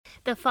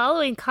The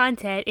following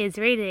content is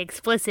rated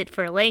explicit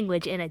for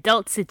language in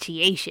adult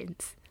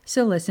situations.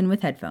 So listen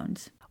with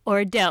headphones.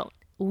 Or don't.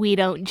 We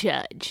don't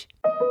judge.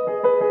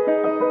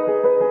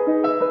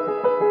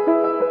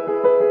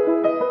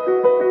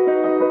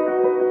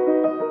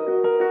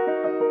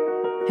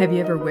 Have you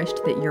ever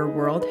wished that your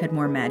world had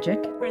more magic?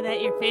 Or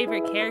that your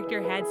favorite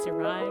character had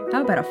survived?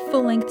 How about a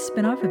full-length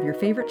spin-off of your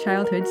favorite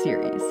childhood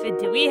series? Then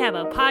do we have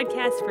a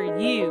podcast for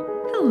you?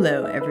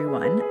 Hello,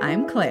 everyone.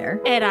 I'm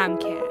Claire. And I'm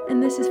Kat.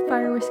 And this is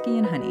Fire, Whiskey,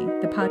 and Honey,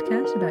 the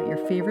podcast about your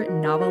favorite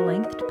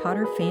novel-length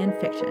Potter fan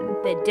fiction.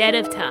 The Dead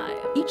of Time.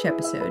 Each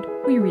episode,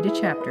 we read a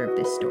chapter of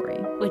this story,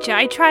 which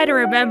I try to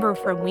remember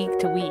from week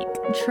to week.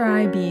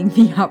 Try being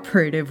the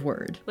operative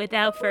word.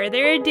 Without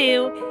further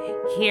ado,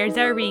 here's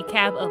our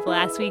recap of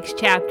last week's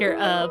chapter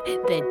of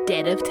The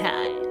Dead of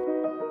Time.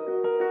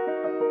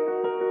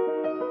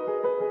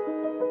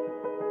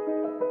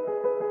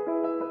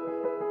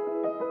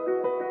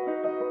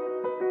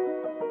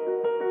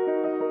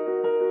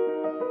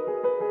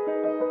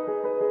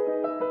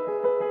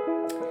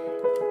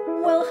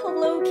 Well,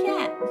 hello,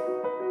 Kat.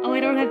 Oh, I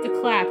don't have to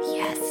clap.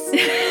 Yes.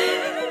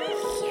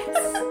 Yes.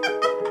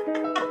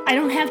 I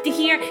don't have to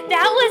hear. That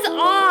was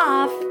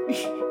off.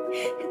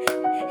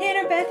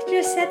 Hannah Beth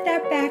just set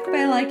that back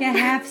by like a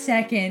half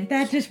second.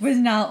 That just was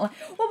not like...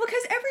 Well,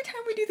 because every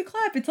time we do the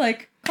clap, it's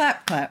like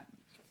clap, clap,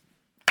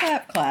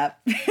 clap,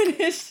 clap.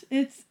 it's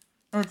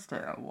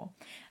terrible.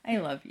 I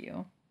love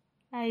you.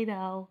 I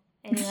know.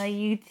 I love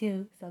you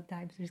too.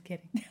 Sometimes. Just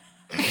kidding.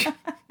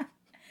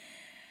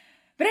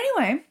 But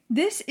anyway,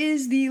 this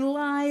is the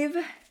live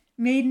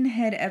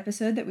Maidenhead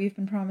episode that we've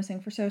been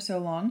promising for so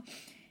long.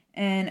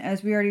 And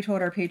as we already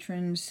told our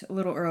patrons a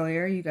little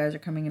earlier, you guys are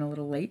coming in a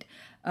little late.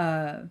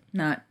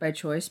 Not by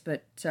choice,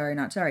 but sorry,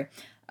 not sorry.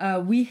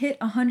 We hit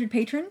 100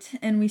 patrons,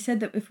 and we said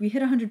that if we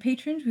hit 100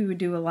 patrons, we would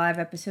do a live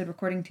episode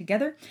recording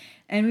together.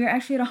 And we are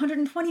actually at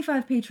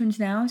 125 patrons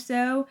now,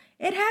 so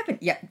it happened.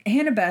 Yeah,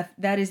 Hannah Beth,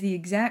 that is the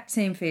exact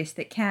same face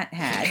that Kat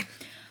had.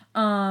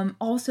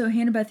 Also,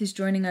 Hannah Beth is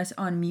joining us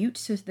on mute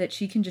so that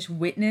she can just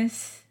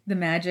witness the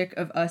magic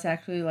of us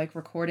actually, like,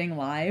 recording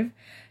live,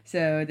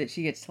 so that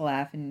she gets to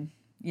laugh and,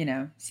 you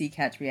know, see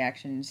Kat's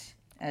reactions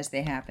as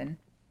they happen.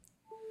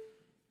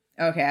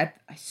 Okay,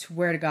 I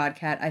swear to God,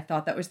 Kat, I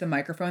thought that was the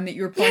microphone that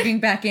you were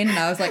plugging back in, and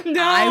I was like,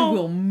 no! I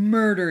will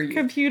murder you.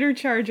 Computer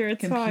charger,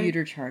 it's fine.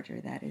 Computer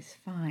charger, that is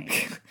fine.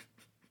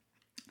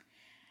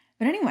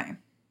 But anyway,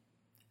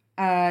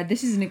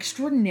 this is an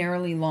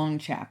extraordinarily long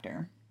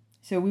chapter,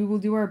 so we will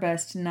do our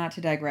best not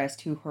to digress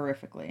too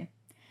horrifically.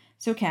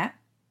 So, Kat,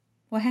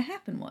 what had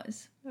happened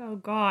was... Oh,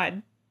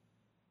 God.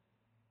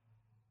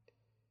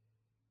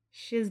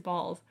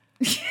 Shizballs.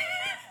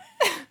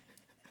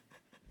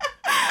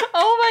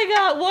 Oh my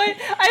God, what?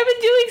 I've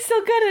been doing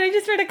so good, and I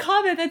just read a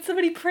comment that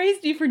somebody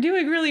praised me for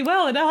doing really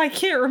well, and now I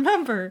can't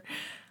remember.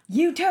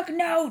 You took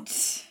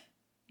notes!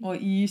 Well,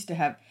 you used to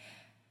have...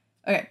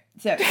 Okay,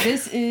 so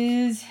this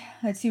is...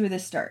 Let's see where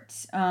this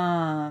starts.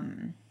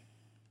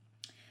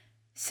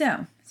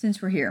 So,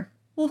 since we're here,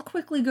 we'll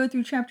quickly go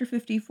through chapter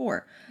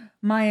 54.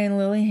 Maya and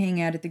Lily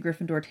hang out at the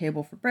Gryffindor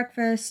table for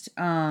breakfast.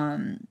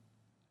 Maya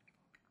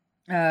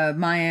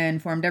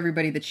informed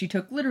everybody that she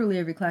took literally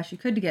every class she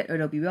could to get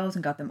OWLs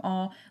and got them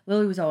all.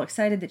 Lily was all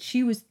excited that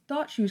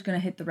thought she was going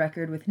to hit the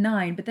record with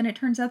 9, but then it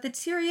turns out that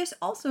Sirius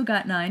also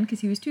got 9 because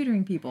he was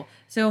tutoring people.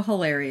 So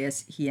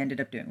hilarious. He ended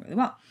up doing really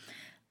well.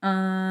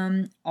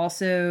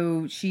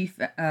 Also,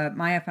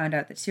 Maya found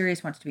out that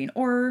Sirius wants to be an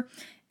Auror,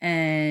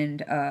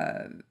 and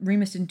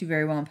Remus didn't do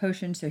very well in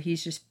potions, so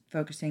he's just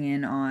focusing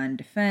in on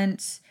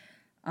defense.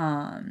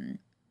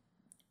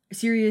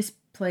 Sirius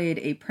played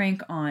a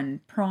prank on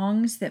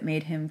Prongs that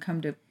made him come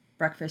to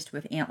breakfast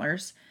with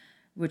antlers,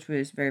 which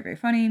was very, very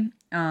funny.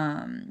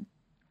 And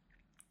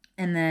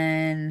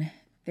then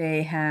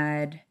they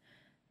had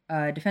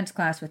a defense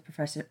class with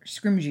Professor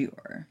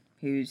Scrimgeour,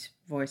 whose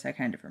voice I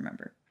kind of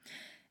remember.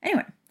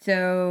 Anyway,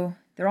 so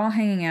they're all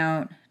hanging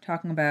out,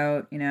 talking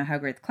about, you know, how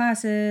great the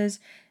class is,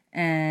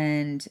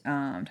 and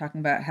talking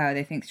about how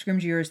they think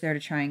Scrimgeour is there to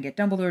try and get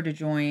Dumbledore to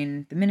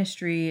join the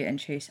Ministry and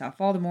chase off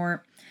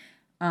Voldemort.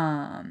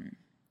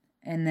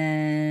 And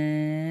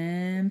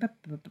then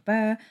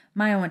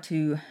Maya went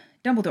to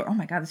Dumbledore. Oh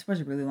my God, this was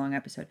a really long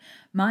episode.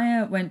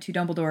 Maya went to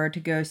Dumbledore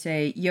to go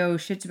say, yo,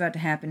 shit's about to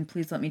happen.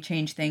 Please let me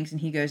change things. And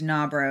he goes,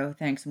 nah, bro.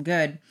 Thanks, I'm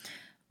good.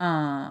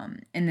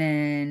 And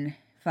then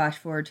flash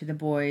forward to the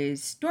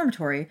boys'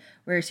 dormitory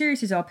where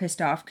Sirius is all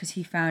pissed off because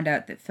he found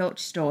out that Filch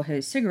stole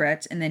his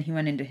cigarettes, and then he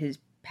went into his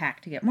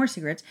pack to get more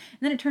cigarettes.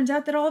 And then it turns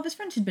out that all of his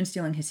friends had been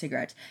stealing his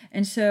cigarettes.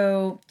 And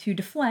so to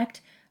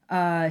deflect...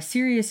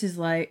 Sirius is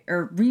like,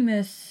 or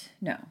Remus,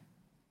 no.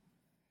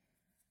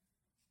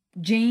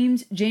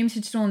 James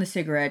had stolen the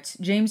cigarettes.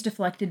 James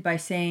deflected by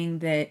saying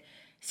that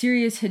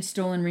Sirius had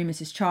stolen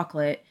Remus's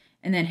chocolate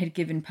and then had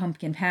given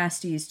pumpkin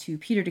pasties to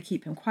Peter to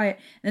keep him quiet.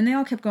 And then they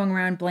all kept going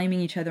around blaming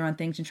each other on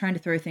things and trying to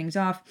throw things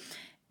off.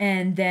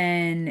 And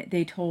then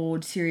they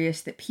told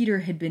Sirius that Peter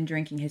had been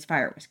drinking his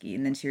fire whiskey.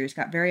 And then Sirius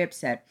got very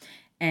upset.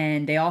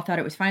 And they all thought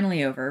it was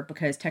finally over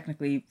because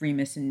technically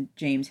Remus and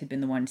James had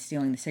been the ones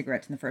stealing the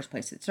cigarettes in the first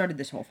place that started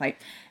this whole fight.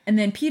 And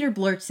then Peter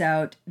blurts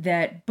out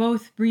that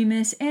both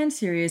Remus and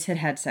Sirius had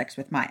had sex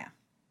with Maya.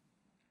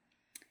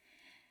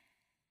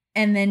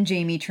 And then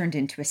Jamie turned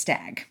into a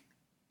stag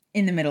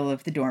in the middle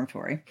of the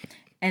dormitory.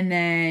 And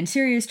then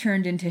Sirius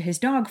turned into his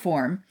dog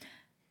form.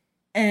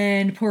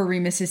 And poor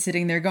Remus is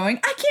sitting there going,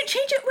 I can't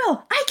change it,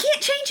 Will! I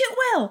can't change it,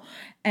 Will!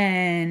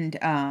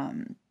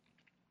 And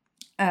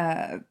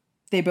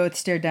they both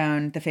stared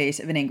down the face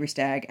of an angry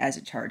stag as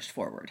it charged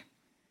forward.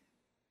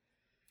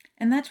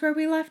 And that's where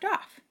we left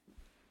off.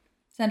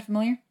 Sound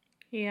familiar?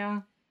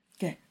 Yeah.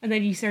 Good. And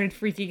then you started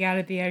freaking out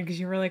at the end because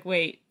you were like,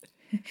 wait,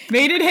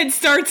 Maidenhead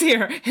starts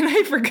here, and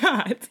I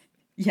forgot.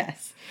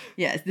 Yes.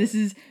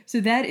 This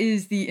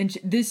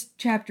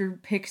chapter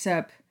picks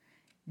up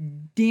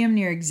damn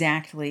near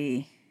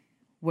exactly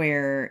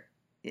where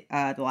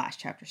the last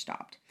chapter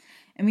stopped.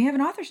 And we have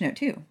an author's note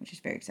too, which is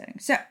very exciting.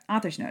 So,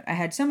 author's note. I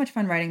had so much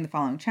fun writing the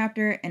following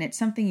chapter, and it's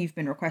something you've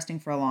been requesting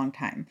for a long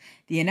time.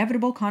 The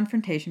inevitable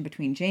confrontation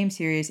between James,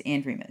 Sirius,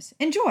 and Remus.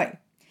 Enjoy!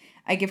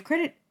 I give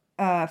credit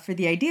for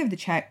the idea of the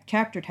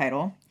chapter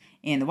title,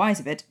 and the whys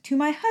of it, to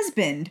my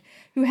husband,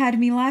 who had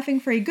me laughing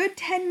for a good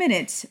 10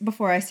 minutes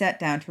before I sat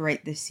down to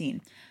write this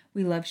scene.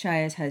 We love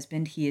Shia's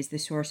husband. He is the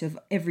source of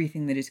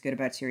everything that is good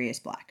about Sirius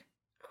Black.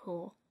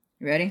 Cool.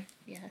 You ready?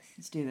 Yes.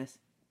 Let's do this.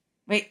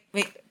 Wait.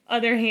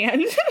 Other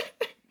hand.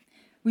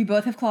 We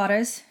both have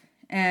Claudas,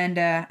 and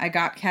I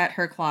got Kat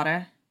her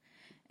Clauda,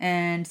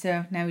 and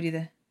so now we do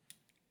the...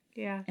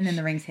 Yeah. And then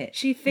the rings hit.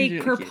 She fake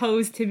really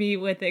proposed to me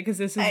with it, because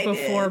this was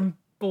before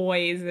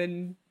boys,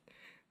 and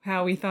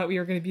how we thought we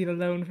were going to be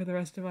alone for the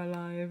rest of our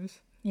lives.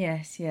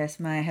 Yes,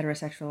 my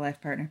heterosexual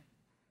life partner.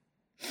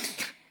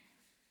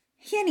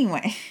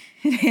 Anyway,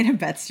 Hannah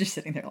Beth's just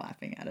sitting there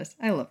laughing at us.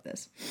 I love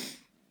this.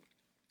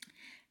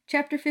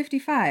 Chapter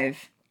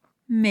 55,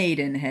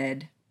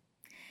 Maidenhead.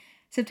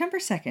 September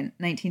 2nd,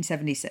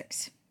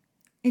 1976.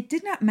 It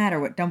did not matter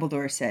what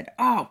Dumbledore said.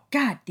 Oh,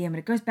 god damn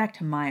it goes back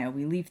to Maya.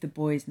 We leave the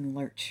boys in the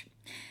lurch.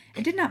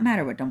 It did not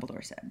matter what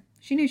Dumbledore said.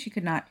 She knew she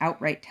could not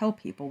outright tell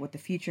people what the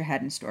future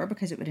had in store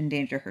because it would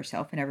endanger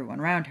herself and everyone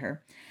around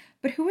her.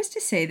 But who was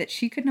to say that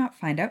she could not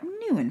find out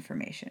new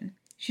information?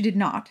 She did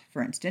not,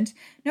 for instance,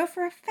 know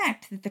for a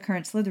fact that the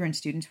current Slytherin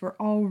students were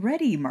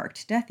already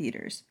marked Death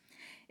Eaters.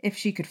 If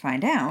she could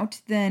find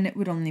out, then it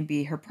would only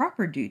be her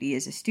proper duty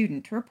as a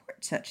student to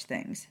report such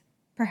things.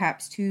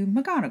 Perhaps to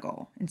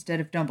McGonagall, instead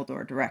of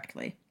Dumbledore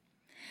directly.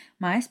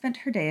 Maya spent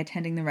her day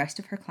attending the rest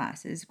of her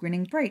classes,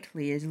 grinning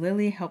brightly as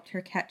Lily helped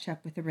her catch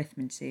up with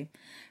arithmancy.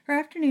 Her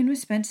afternoon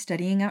was spent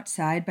studying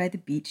outside by the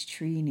beech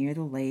tree near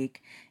the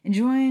lake,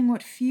 enjoying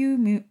what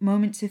few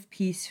moments of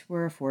peace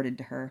were afforded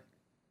to her.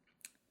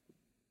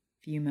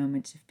 Few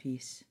moments of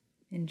peace.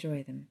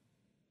 Enjoy them.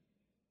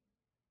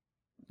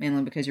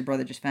 Mainly because your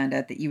brother just found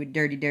out that you a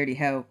dirty, dirty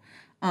hoe.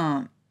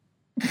 I'll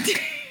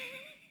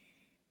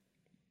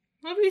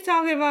be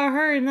talking about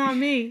her and not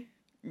me.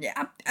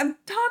 Yeah, I'm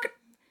talking...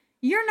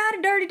 You're not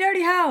a dirty,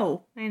 dirty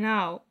hoe. I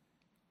know.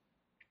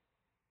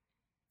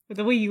 But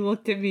the way you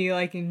looked at me,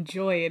 like,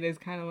 enjoy it is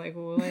kind of like,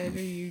 what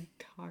are you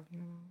talking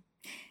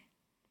about?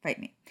 Fight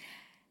me.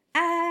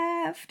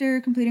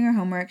 After completing her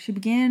homework, she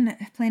began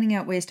planning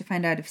out ways to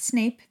find out if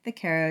Snape, the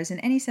Carrows, and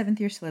any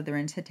 7th-year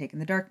Slytherins had taken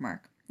the Dark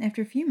Mark.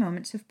 After a few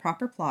moments of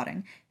proper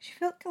plotting, she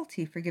felt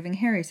guilty for giving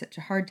Harry such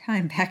a hard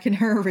time back in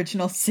her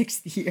original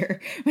 6th year,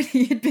 when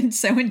he had been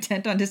so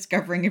intent on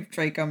discovering if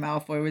Draco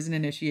Malfoy was an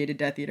initiated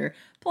Death Eater.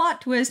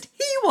 Plot twist,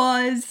 he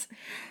was!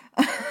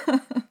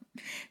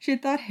 She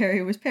had thought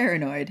Harry was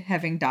paranoid,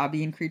 having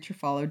Dobby and Creature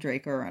follow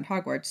Draco around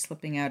Hogwarts,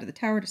 slipping out of the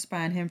tower to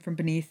spy on him from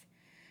beneath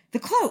the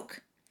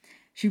cloak.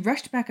 She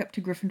rushed back up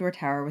to Gryffindor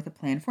Tower with a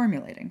plan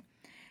formulating.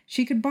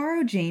 She could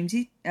borrow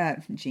James's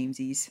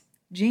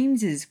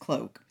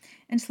cloak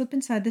and slip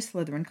inside the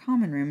Slytherin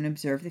common room and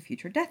observe the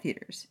future Death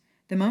Eaters.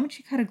 The moment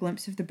she caught a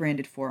glimpse of the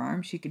branded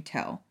forearm, she could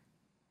tell.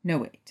 No,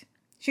 wait.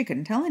 She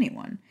couldn't tell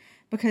anyone,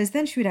 because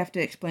then she would have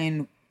to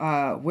explain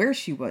where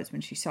she was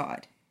when she saw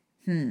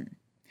it.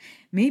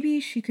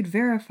 Maybe she could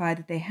verify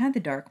that they had the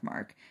Dark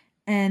Mark,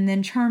 and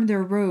then charm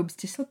their robes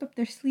to slip up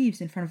their sleeves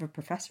in front of a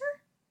professor?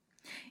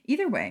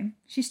 Either way,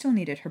 she still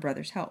needed her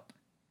brother's help.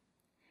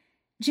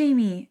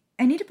 Jamie,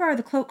 I need to borrow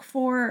the cloak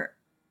for...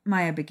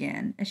 Maya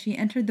began as she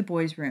entered the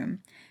boys'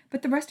 room,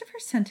 but the rest of her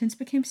sentence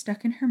became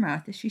stuck in her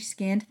mouth as she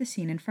scanned the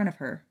scene in front of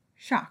her,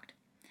 shocked.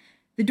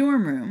 The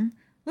dorm room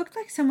looked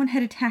like someone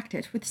had attacked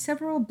it with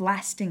several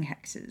blasting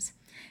hexes.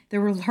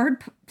 There were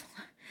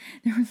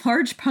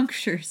large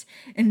punctures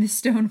in the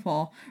stone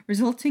wall,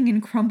 resulting in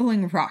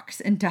crumbling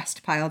rocks and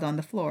dust piled on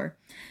the floor.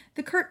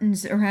 The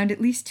curtains around at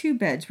least 2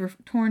 beds were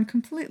torn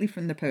completely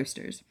from the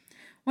posters.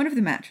 One of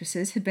the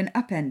mattresses had been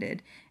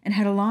upended and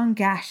had a long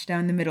gash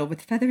down the middle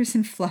with feathers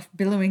and fluff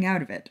billowing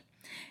out of it.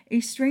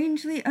 A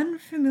strangely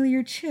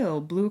unfamiliar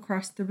chill blew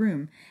across the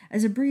room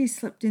as a breeze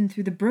slipped in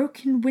through the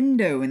broken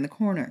window in the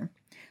corner.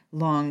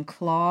 Long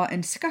claw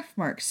and scuff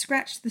marks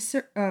scratched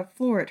the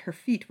floor at her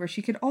feet where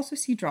she could also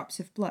see drops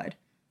of blood.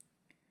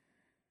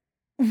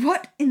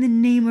 What in the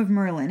name of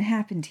Merlin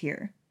happened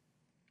here?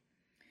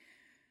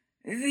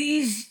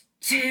 These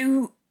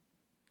two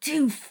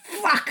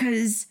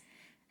fuckers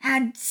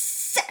had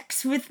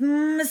sex with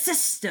my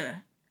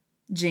sister,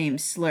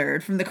 James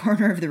slurred from the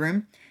corner of the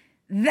room.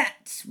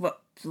 That's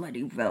what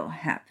bloody well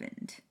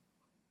happened.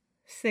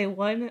 Say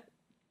what?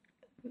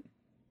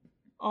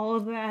 All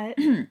of that?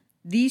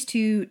 These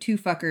two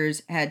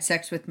fuckers had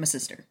sex with my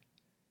sister.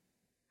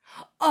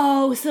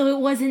 Oh, so it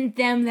wasn't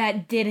them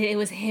that did it. It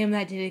was him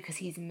that did it because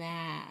he's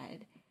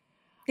mad.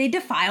 They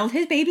defiled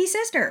his baby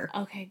sister.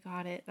 Okay,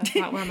 got it. That's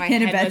not where my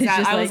head was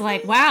at. I was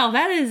like, wow,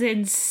 that is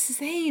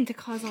insane to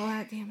cause all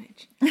that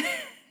damage.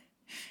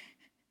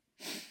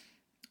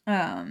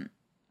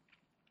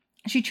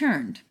 She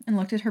turned and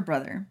looked at her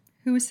brother,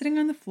 who was sitting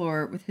on the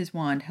floor with his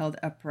wand held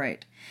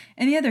upright.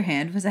 In the other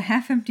hand was a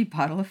half-empty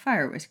bottle of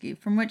fire whiskey,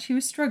 from which he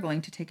was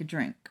struggling to take a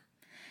drink.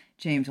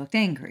 James looked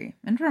angry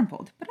and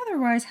rumpled, but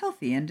otherwise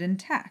healthy and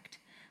intact.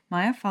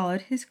 Maya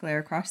followed his glare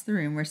across the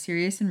room where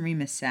Sirius and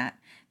Remus sat,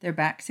 their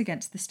backs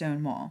against the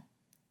stone wall.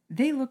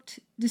 They looked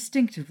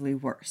distinctively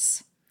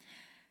worse.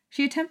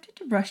 She attempted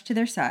to brush to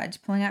their sides,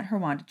 pulling out her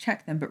wand to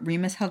check them, but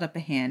Remus held up a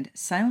hand,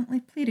 silently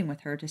pleading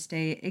with her to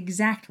stay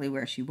exactly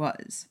where she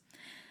was.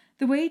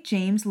 The way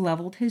James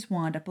leveled his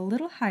wand up a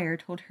little higher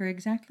told her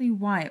exactly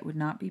why it would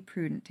not be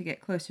prudent to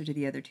get closer to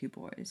the other two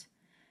boys.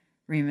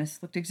 Remus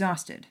looked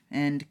exhausted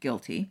and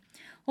guilty,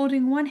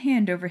 holding one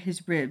hand over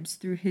his ribs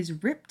through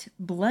his ripped,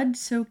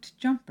 blood-soaked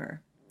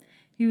jumper.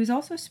 He was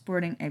also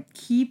sporting a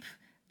keep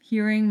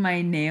hearing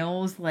my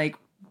nails like...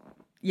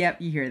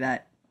 Yep, you hear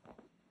that.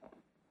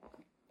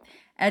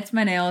 That's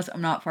my nails.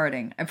 I'm not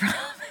farting. I promise.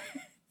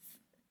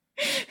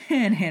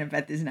 And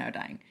Hannah-Beth is now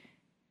dying.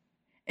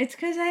 It's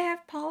because I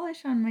have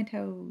polish on my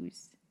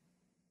toes.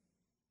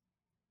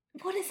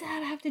 What does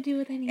that have to do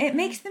with anything? It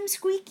makes them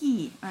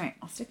squeaky. All right,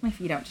 I'll stick my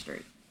feet out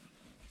straight.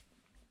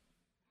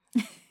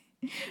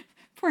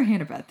 Poor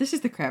Hannah-Beth. This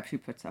is the crap she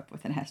puts up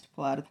with and has to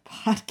pull out of the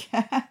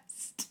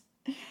podcast.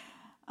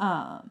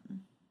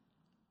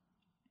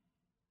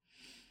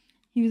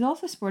 He was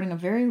also sporting a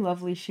very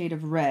lovely shade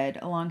of red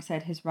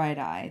alongside his right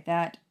eye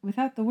that,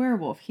 without the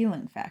werewolf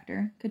healing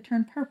factor, could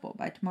turn purple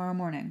by tomorrow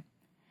morning.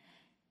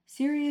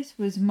 Sirius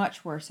was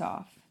much worse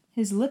off.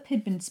 His lip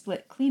had been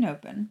split clean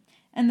open,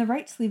 and the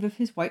right sleeve of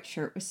his white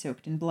shirt was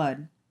soaked in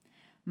blood.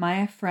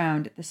 Maya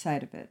frowned at the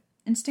sight of it,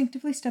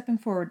 instinctively stepping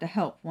forward to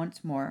help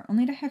once more,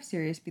 only to have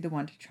Sirius be the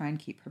one to try and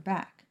keep her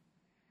back.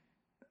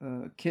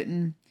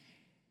 Kitten,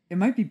 it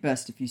might be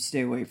best if you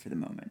stay away for the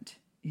moment.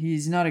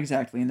 He's not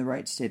exactly in the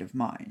right state of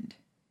mind.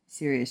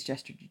 Sirius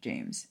gestured to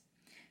James.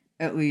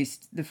 At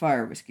least, the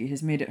fire whiskey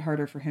has made it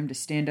harder for him to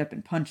stand up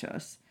and punch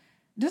us.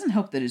 It doesn't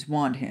help that his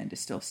wand hand is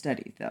still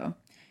steady, though.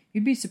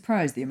 You'd be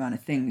surprised the amount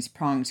of things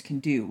Prongs can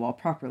do while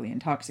properly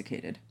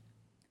intoxicated.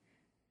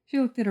 She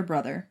looked at her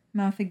brother,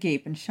 mouth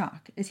agape in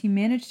shock, as he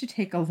managed to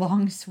take a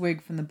long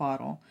swig from the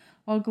bottle,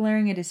 while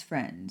glaring at his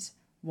friends,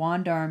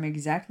 wand arm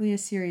exactly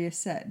as Sirius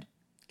said,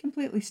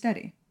 completely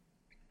steady.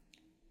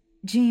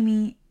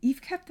 Jamie,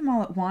 you've kept them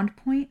all at wand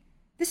point?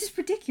 This is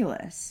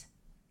ridiculous.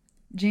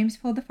 James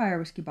pulled the fire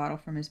whiskey bottle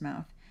from his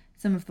mouth,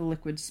 some of the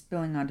liquid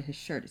spilling onto his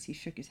shirt as he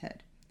shook his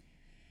head.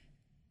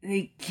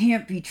 They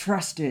can't be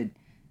trusted.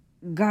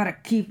 Gotta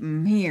keep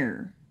 'em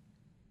here.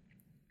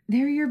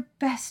 They're your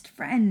best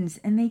friends,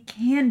 and they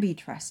can be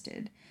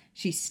trusted,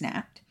 she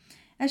snapped,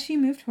 as she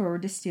moved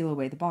forward to steal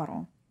away the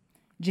bottle.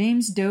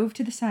 James dove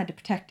to the side to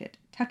protect it,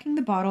 tucking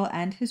the bottle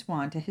and his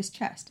wand to his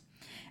chest.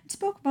 It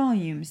spoke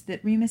volumes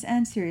that Remus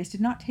and Sirius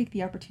did not take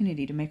the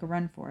opportunity to make a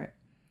run for it.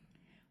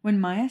 When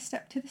Maya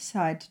stepped to the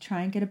side to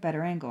try and get a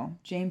better angle,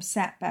 James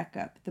sat back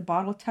up, the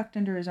bottle tucked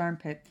under his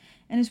armpit,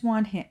 and his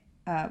wand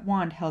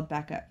held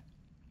back up.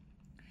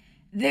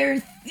 They're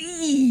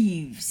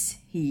thieves,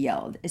 he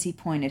yelled as he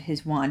pointed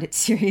his wand at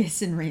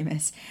Sirius and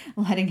Remus,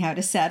 letting out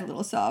a sad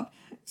little sob.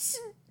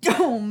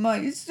 Stole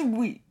my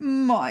sweet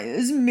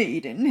Maya's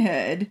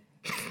maidenhead.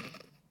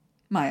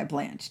 Maya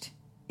blanched.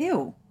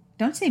 Ew,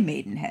 don't say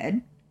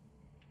maidenhead.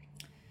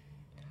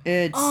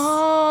 It's...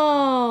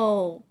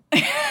 Oh!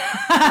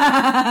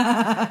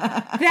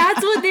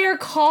 That's what they're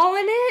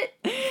calling it?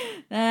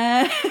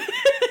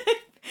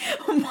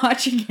 I'm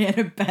watching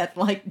Hannah-Beth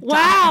die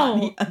on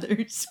the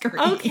other screen.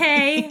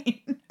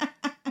 Okay.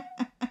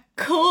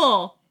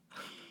 Cool.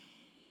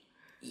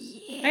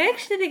 Yeah. I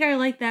actually think I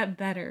like that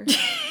better.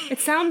 It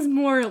sounds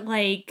more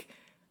like,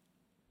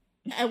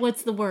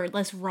 what's the word?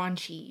 Less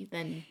raunchy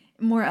than...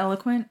 More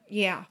eloquent?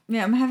 Yeah.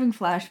 Yeah, I'm having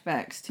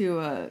flashbacks to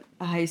a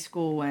high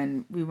school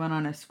when we went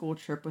on a school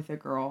trip with a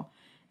girl.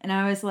 And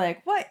I was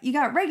like, what? You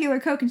got regular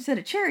Coke instead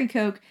of cherry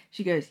Coke?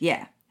 She goes,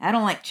 yeah, I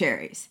don't like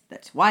cherries.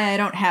 That's why I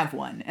don't have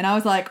one. And I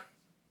was like,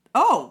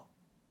 oh,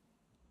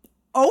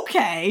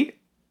 okay.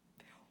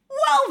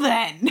 Well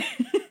then.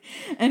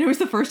 And it was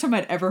the first time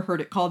I'd ever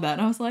heard it called that.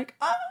 And I was like,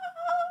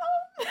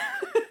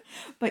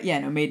 But yeah,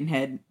 no,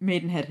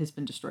 Maidenhead has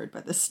been destroyed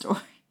by this story.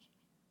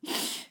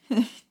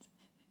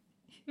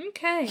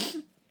 Okay.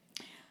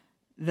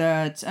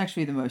 That's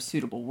actually the most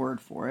suitable word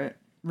for it,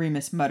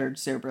 Remus muttered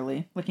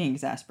soberly, looking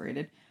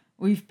exasperated.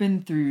 We've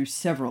been through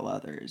several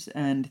others,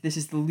 and this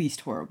is the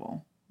least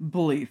horrible.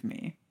 Believe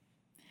me.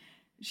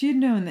 She had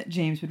known that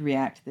James would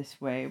react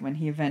this way when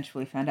he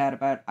eventually found out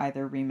about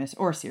either Remus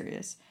or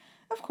Sirius.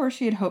 Of course,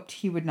 she had hoped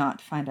he would not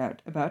find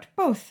out about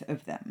both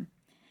of them.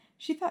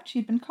 She thought she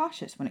had been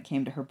cautious when it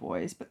came to her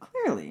boys, but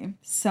clearly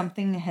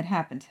something had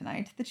happened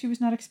tonight that she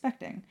was not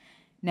expecting.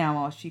 Now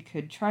all she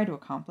could try to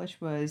accomplish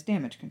was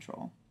damage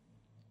control.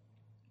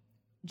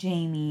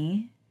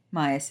 "Jamie,"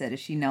 Maya said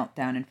as she knelt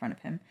down in front of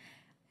him,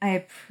 "I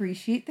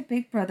appreciate the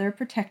Big Brother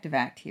protective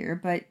act here,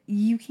 but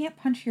you can't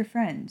punch your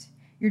friends.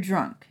 You're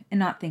drunk and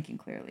not thinking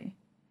clearly."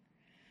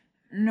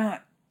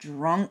 "Not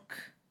drunk,"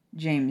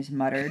 James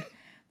muttered,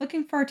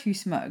 looking far too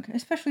smug,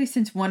 especially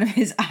since one of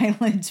his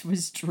eyelids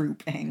was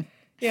drooping.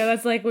 Yeah,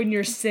 that's like when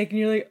you're sick and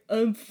you're like,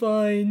 "I'm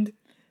fine.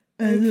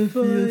 I don't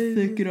feel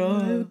sick at all.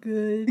 I'm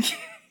good."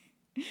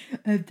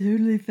 I'm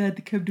totally fine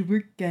to come to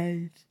work,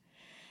 guys.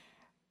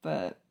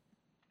 But,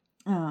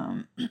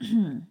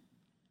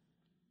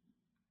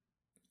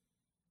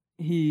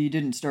 he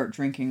didn't start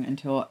drinking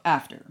until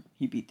after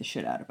he beat the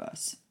shit out of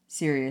us.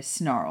 Sirius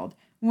snarled,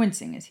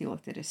 wincing as he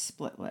looked at his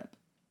split lip.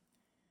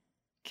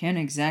 "Can't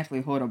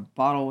exactly hold a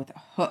bottle with a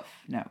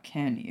hoof, now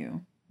can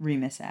you?"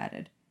 Remus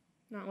added.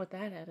 Not with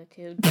that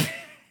attitude.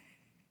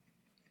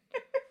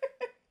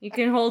 You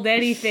can hold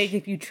anything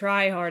if you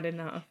try hard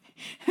enough.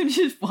 I'm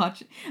just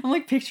watching. I'm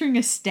like picturing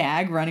a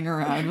stag running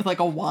around with like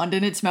a wand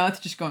in its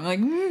mouth, just going like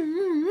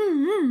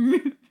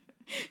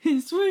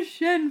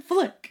swoosh and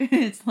flick.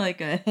 It's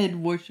like a head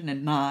whoosh and a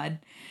nod.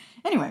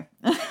 Anyway,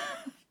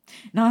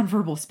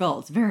 nonverbal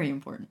spells, very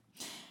important.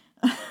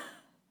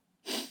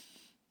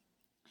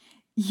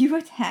 "You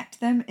attacked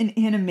them in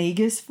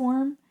animagus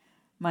form?"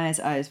 Maya's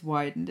eyes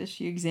widened as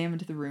she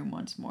examined the room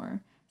once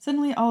more.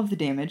 Suddenly, all of the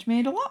damage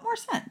made a lot more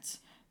sense.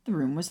 The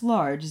room was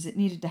large, as it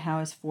needed to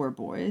house 4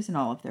 boys and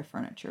all of their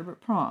furniture, but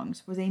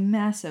Prongs was a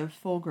massive,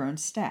 full-grown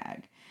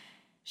stag.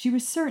 She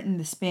was certain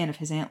the span of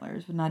his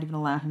antlers would not even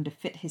allow him to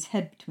fit his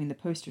head between the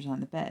posters on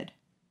the bed.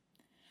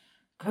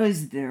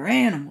 "'Cause they're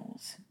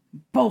animals.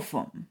 Both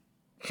of 'em,"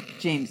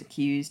 James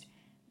accused.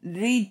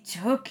 "They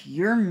took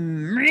your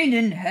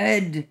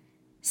maidenhead."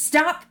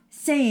 "Stop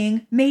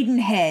saying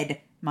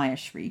maidenhead," Maya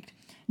shrieked.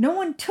 "No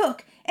one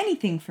took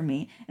anything from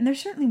me, and there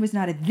certainly was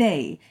not a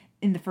they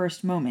in the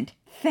first moment.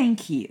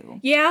 Thank you."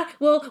 Yeah,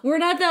 well, we're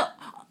not the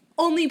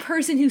only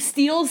person who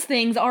steals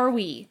things, are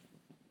we?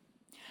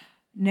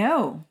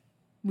 "No,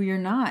 we are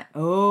not."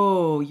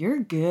 "Oh, you're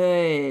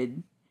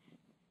good."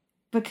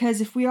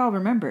 Because if we all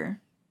remember,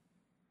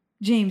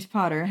 James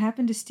Potter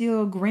happened to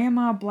steal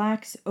Grandma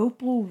Black's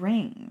opal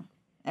ring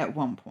at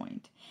one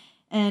point.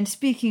 And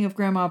speaking of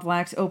Grandma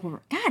Black's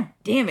opal... God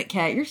damn it,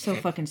 Kat, you're so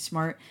fucking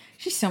smart.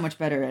 She's so much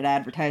better at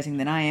advertising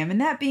than I am.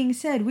 And that being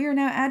said, we are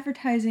now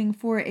advertising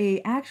for a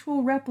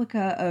actual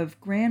replica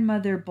of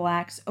Grandmother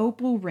Black's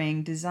opal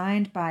ring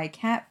designed by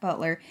Kat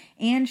Butler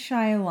and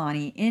Shia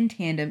Lonnie in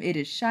tandem. It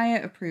is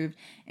Shia approved,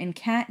 and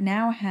Kat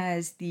now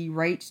has the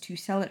rights to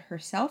sell it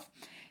herself.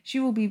 She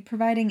will be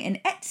providing an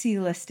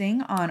Etsy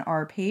listing on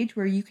our page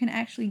where you can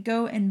actually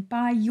go and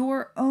buy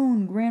your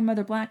own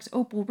Grandmother Black's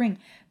opal ring.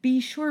 Be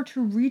sure to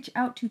reach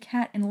out to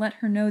Kat and let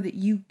her know that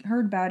you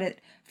heard about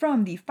it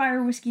from the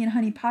Fire, Whiskey, and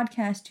Honey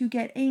podcast to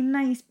get a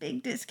nice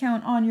big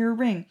discount on your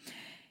ring.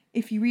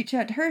 If you reach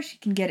out to her, she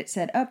can get it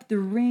set up. The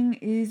ring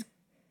is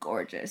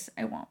gorgeous.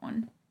 I want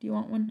one. Do you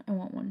want one? I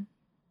want one.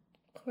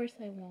 Of course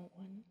I want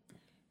one.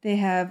 They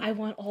have... I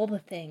want all the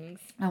things.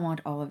 I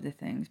want all of the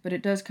things. But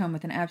it does come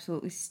with an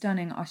absolutely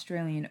stunning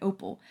Australian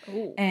opal.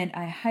 Ooh. And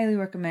I highly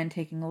recommend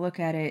taking a look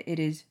at it. It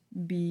is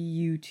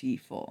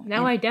beautiful.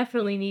 Now I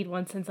definitely need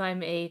one since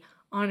I'm a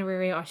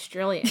honorary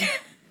Australian.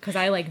 Because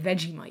I like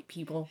Vegemite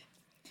people.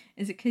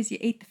 Is it because you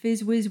ate the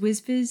Fizz Whiz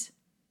Whiz Fizz?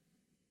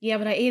 Yeah,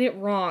 but I ate it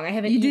wrong. I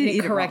haven't eaten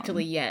it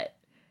correctly yet.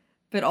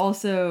 But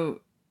also,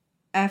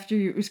 after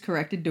it was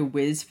corrected to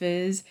Whiz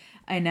Fizz...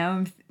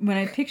 when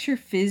I picture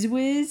Fizz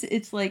Whiz,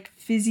 it's like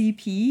fizzy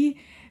pee,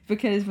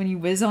 because when you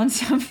whiz on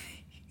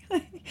something,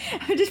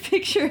 I just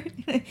picture,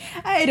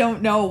 I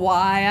don't know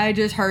why, I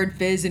just heard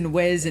fizz and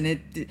whiz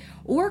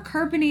or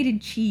carbonated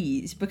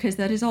cheese, because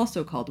that is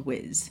also called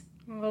whiz.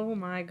 Oh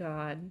my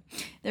god.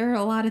 There are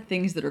a lot of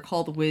things that are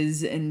called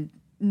whiz, and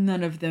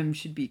none of them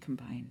should be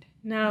combined.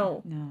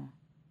 No.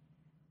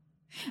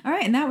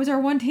 Alright, and that was our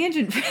one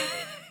tangent.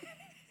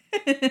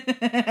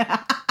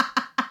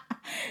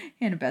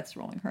 Annabeth's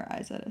rolling her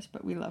eyes at us,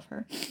 but we love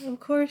her. Of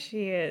course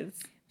she is.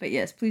 But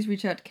yes, please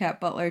reach out to Kat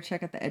Butler.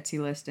 Check out the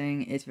Etsy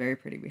listing. It's very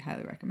pretty. We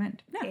highly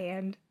recommend. No.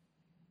 And?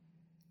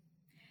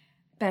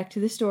 Back to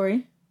the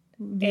story.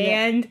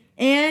 And?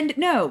 And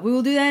no, we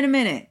will do that in a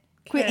minute.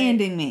 Quit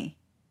ending me.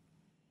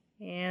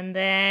 And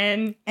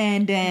then?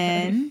 And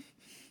then?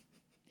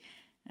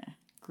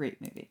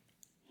 Great movie.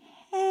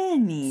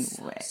 Anyway.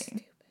 So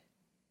stupid.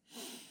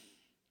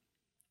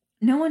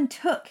 No one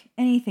took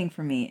anything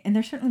from me, and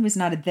there certainly was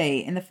not a they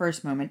in the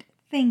first moment.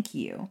 Thank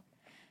you.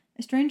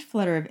 A strange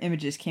flutter of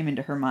images came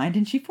into her mind,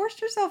 and she forced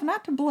herself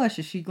not to blush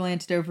as she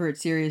glanced over at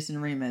Sirius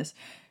and Remus,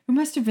 who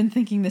must have been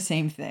thinking the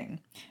same thing.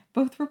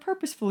 Both were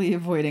purposefully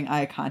avoiding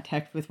eye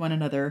contact with one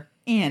another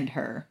and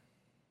her.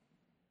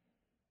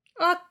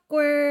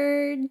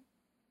 Awkward.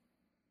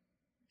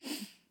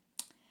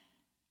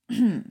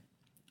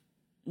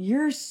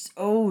 You're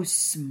so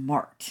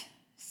smart.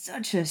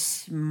 Such a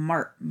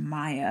smart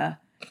Maya.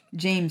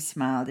 James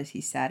smiled as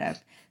he sat up,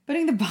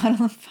 putting the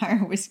bottle of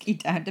fire whiskey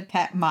down to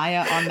pat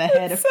Maya on the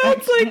head.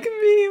 Sounds like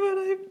me when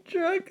I'm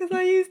drunk, because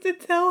I used to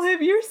tell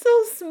him, "You're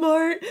so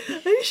smart,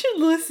 I should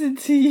listen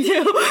to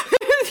you."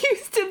 It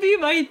used to be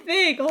my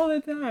thing all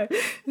the time.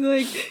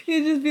 Like,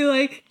 he'd just be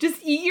like,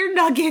 "Just eat your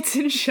nuggets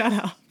and shut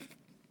up."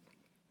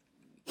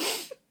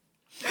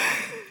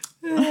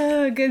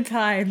 Good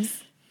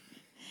times.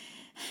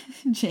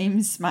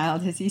 James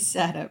smiled as he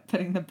sat up,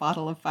 putting the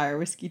bottle of fire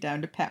whiskey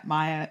down to pat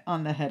Maya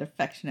on the head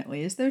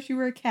affectionately, as though she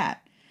were a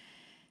cat.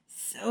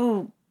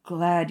 So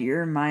glad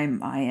you're my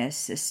Maya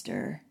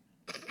sister.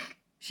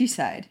 She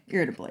sighed,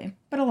 irritably,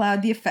 but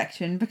allowed the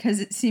affection because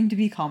it seemed to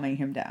be calming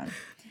him down.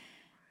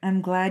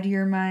 I'm glad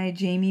you're my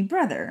Jamie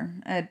brother.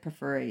 I'd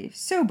prefer a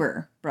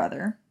sober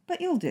brother,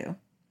 but you'll do.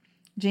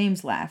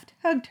 James laughed,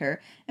 hugged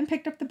her, and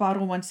picked up the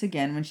bottle once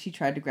again when she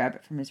tried to grab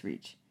it from his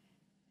reach.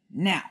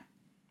 Now,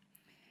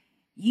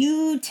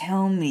 you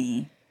tell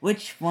me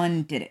which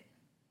one did it.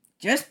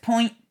 Just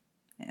point,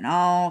 and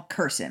I'll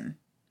curse him,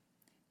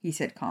 he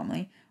said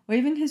calmly,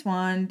 waving his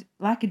wand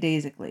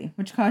lackadaisically,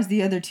 which caused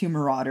the other two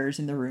marauders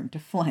in the room to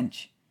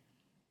flinch.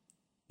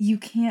 You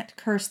can't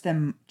curse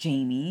them,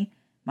 Jamie.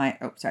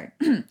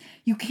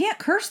 You can't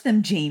curse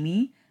them,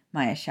 Jamie,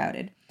 Maya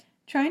shouted,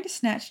 trying to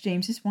snatch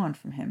James's wand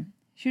from him.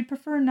 She would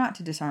prefer not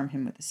to disarm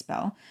him with a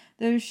spell,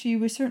 though she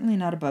was certainly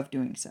not above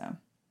doing so.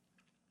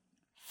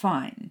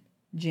 Fine,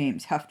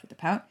 James huffed with a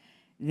pout.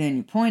 Then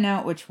you point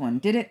out which one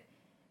did it,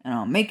 and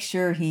I'll make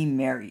sure he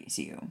marries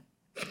you.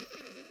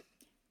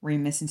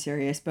 Remus and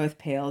Sirius both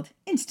paled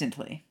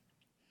instantly.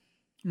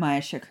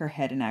 Maya shook her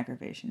head in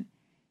aggravation.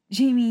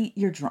 Jamie,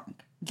 you're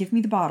drunk. Give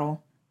me the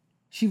bottle.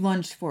 She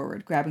lunged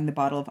forward, grabbing the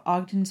bottle of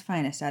Ogden's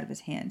finest out of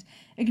his hands,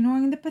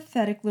 ignoring the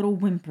pathetic little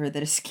whimper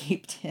that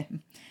escaped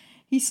him.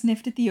 She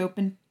sniffed at the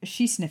open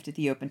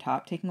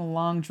top, taking a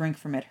long drink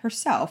from it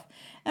herself,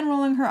 and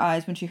rolling her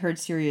eyes when she heard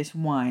Sirius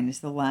whine as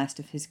the last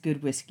of his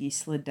good whiskey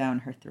slid down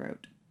her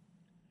throat.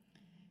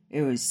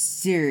 It was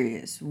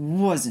Sirius,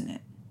 wasn't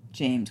it?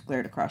 James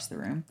glared across the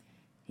room.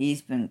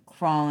 He's been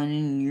crawling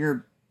in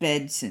your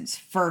bed since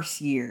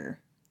first year.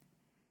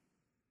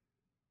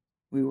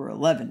 We were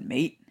 11,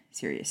 mate,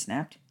 Sirius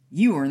snapped.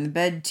 You were in the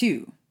bed,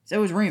 too. So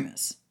was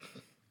Remus.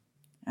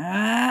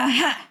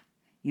 Aha!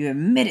 You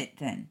admit it,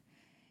 then.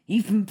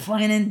 You've been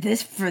planning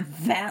this for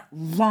that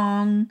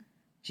long?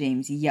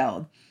 James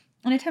yelled,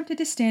 and attempted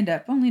to stand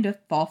up, only to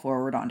fall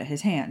forward onto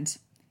his hands.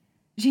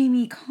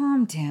 Jamie,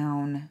 calm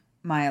down.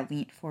 Maya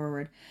leaned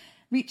forward,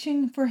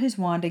 reaching for his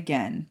wand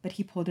again, but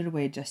he pulled it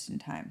away just in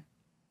time.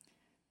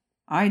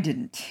 I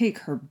didn't take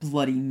her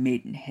bloody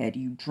maidenhead,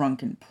 you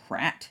drunken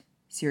prat,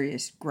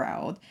 Sirius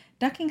growled,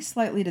 ducking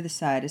slightly to the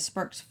side as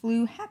sparks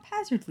flew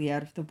haphazardly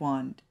out of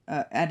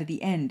the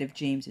end of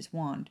James's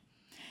wand.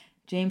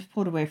 James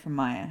pulled away from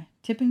Maya,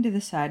 tipping to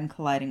the side and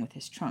colliding with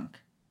his trunk.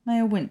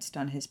 Maya winced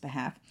on his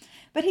behalf,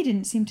 but he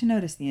didn't seem to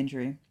notice the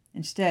injury.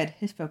 Instead,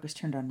 his focus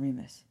turned on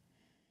Remus.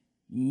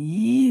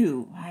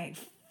 I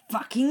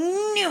fucking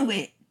knew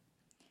it!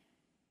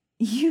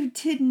 You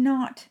did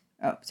not...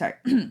 Oh, sorry.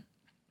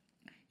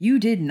 You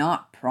did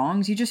not,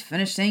 Prongs. You just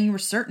finished saying you were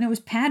certain it was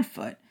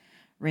Padfoot,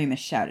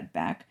 Remus shouted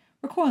back,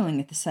 recoiling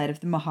at the sight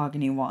of the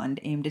mahogany wand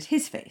aimed at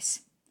his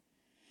face.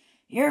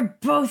 You're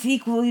both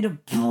equally to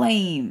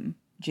blame,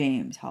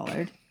 James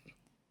hollered.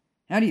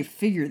 How do you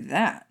figure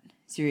that?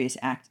 Sirius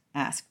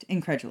asked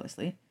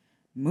incredulously.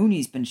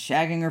 Mooney's been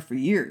shagging her for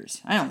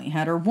years. I only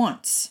had her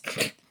once.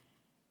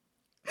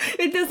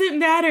 It doesn't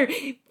matter.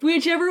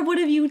 Whichever one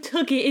of you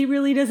took it, it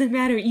really doesn't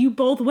matter. You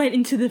both went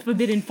into the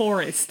Forbidden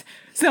Forest.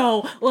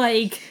 So,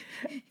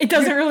 it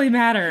doesn't really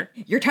matter.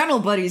 You're tunnel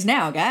buddies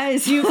now,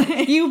 guys.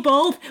 You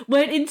both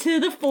went into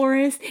the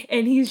forest,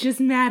 and he's just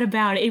mad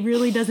about it. It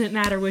really doesn't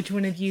matter which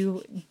one of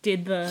you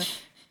did the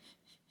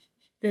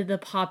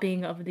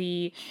popping of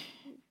the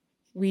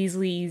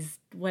Weasley's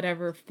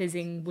whatever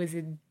fizzing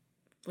wizard.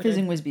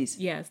 Fizzing Whizbees.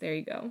 Yes, there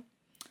you go.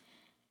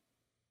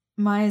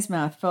 Maya's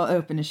mouth fell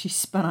open as she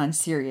spun on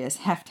Sirius,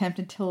 half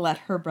tempted to let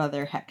her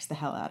brother hex the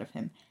hell out of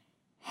him.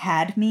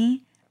 Had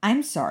me?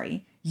 I'm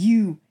sorry.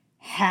 You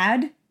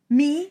had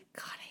me?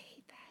 God, I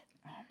hate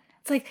that.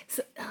 It's like,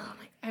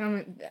 I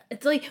don't know.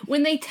 It's like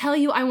when they tell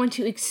you, I want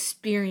to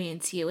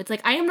experience you. It's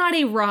like, I am not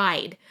a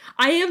ride.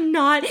 I am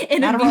not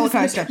a roller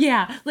coaster.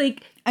 Yeah,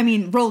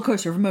 roller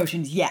coaster of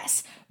emotions,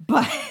 yes.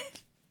 But...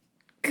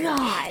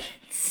 God,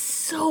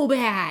 so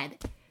bad.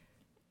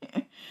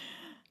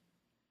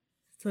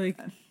 It's like,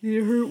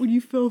 did it hurt when you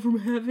fell from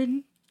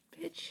heaven?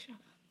 Bitch.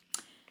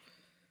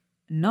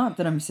 Not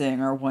that I'm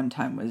saying our one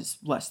time was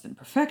less than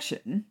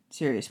perfection,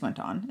 Sirius went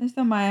on, as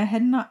though Maya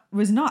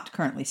was not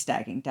currently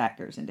staring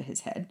daggers into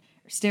his head.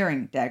 I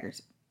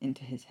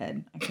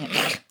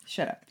can't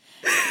shut up.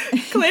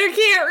 Claire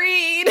can't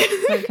read.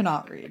 Claire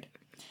cannot read.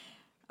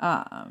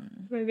 By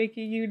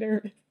making you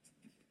nervous.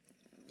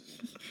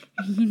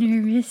 Are you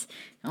nervous?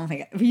 Oh my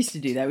god, we used to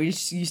do that. We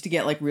just used to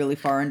get like really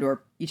far into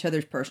each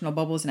other's personal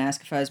bubbles and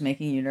ask if I was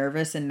making you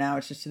nervous, and now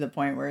it's just to the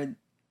point where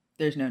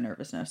there's no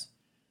nervousness.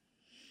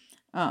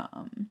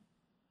 And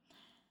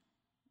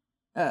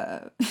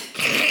I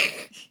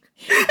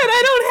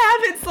don't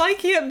have it, so I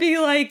can't be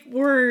like,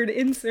 word,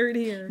 insert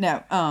here.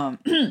 No,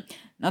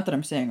 not that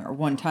I'm saying our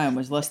one time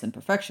was less than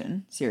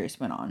perfection, Sirius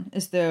went on,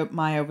 as though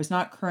Maya was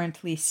not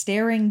currently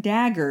staring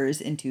daggers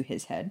into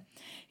his head.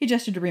 He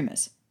gestured to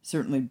Remus.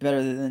 Certainly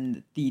better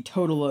than the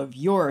total of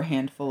your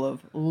handful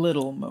of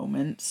little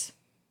moments.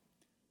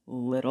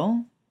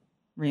 Little?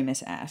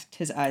 Remus asked,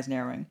 his eyes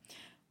narrowing.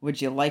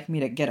 Would you like me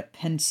to get a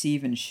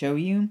pensieve and show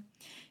you?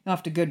 You'll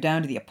have to go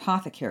down to the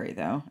apothecary,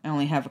 though. I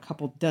only have a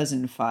couple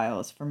dozen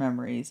files for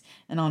memories,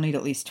 and I'll need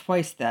at least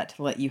twice that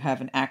to let you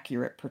have an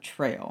accurate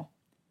portrayal.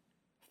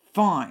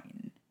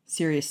 Fine.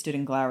 Sirius stood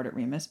and glowered at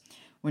Remus.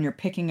 When you're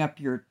picking up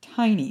your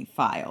tiny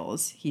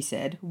files, he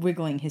said,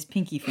 wiggling his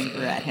pinky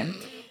finger at him,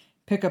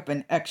 pick up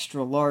an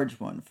extra large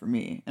one for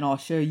me, and I'll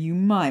show you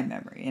my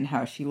memory and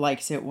how she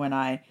likes it when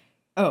I...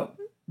 Oh,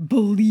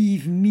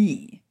 believe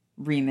me,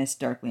 Remus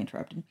darkly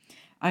interrupted.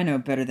 I know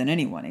better than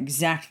anyone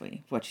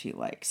exactly what she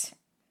likes.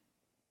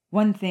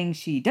 One thing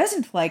she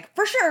doesn't like,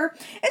 for sure,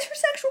 is her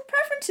sexual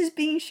preferences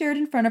being shared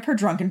in front of her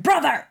drunken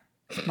brother,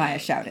 Maya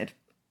shouted.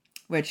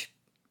 Which,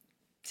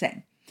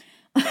 same.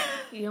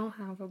 You don't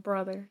have a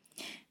brother.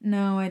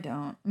 No, I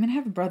don't. I mean, I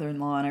have a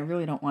brother-in-law, and I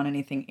really don't want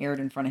anything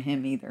aired in front of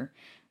him either.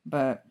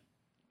 But...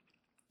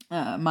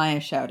 Maya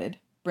shouted,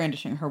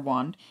 brandishing her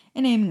wand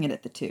and aiming it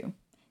at the two.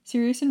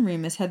 Sirius and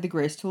Remus had the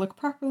grace to look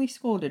properly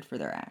scolded for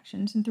their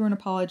actions and threw an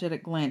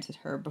apologetic glance at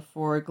her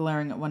before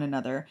glaring at one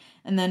another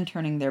and then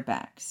turning their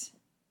backs.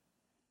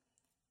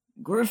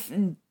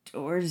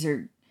 Gryffindors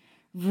are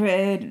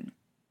red and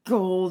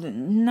gold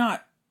and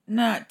not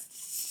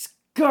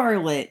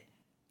scarlet,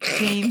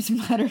 James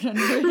muttered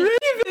under his...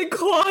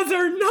 Ravenclaws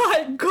are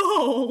not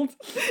gold!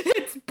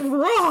 It's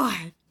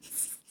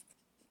bronze!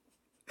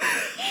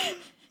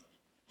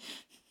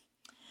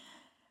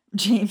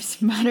 James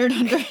muttered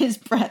under his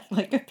breath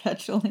like a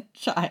petulant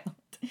child.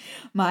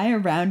 Maya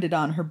rounded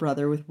on her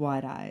brother with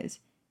wide eyes.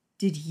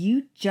 Did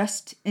you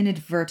just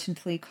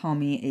inadvertently call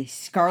me a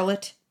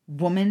scarlet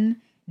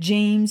woman,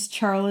 James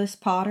Charles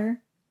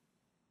Potter?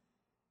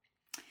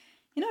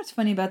 You know what's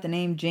funny about the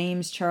name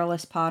James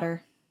Charles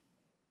Potter?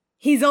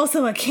 He's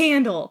also a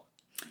candle.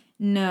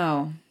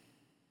 No.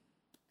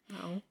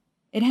 Oh.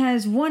 It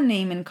has one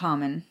name in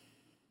common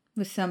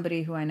with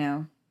somebody who I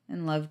know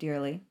and love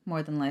dearly,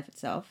 more than life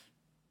itself.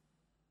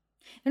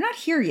 They're not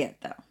here yet,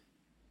 though.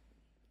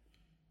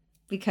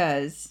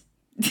 Because...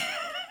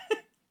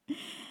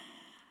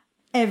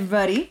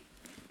 Everybody.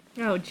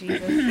 Oh,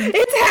 Jesus.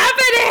 It's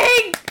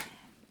happening!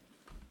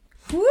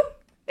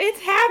 Whoop.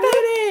 It's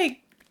happening!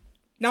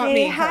 Not Say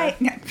me. hi.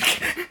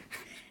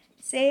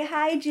 Say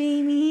hi,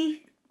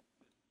 Jamie.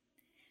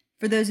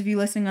 For those of you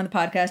listening on the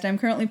podcast, I'm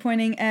currently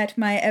pointing at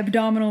my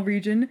abdominal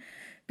region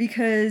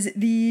because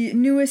the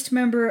newest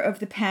member of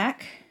the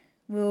pack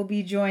will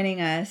be joining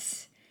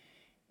us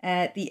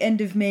at the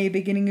end of May,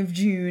 beginning of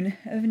June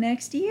of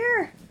next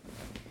year.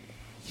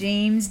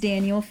 James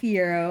Daniel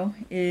Fierro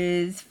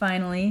is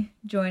finally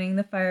joining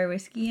the Fire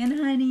Whiskey and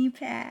Honey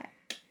pack.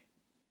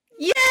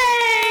 Yay!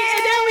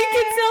 And now we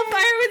can sell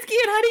Fire Whiskey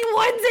and Honey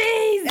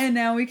onesies! And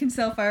now we can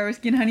sell Fire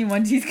Whiskey and Honey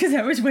onesies because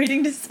I was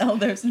waiting to sell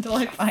those until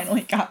I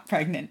finally got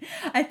pregnant.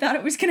 I thought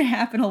it was going to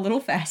happen a little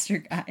faster,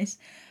 guys.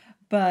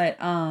 But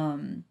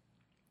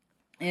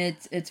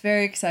it's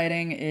very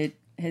exciting. It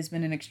has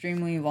been an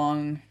extremely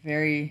long,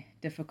 very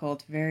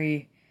difficult,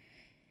 very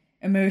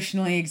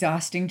emotionally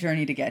exhausting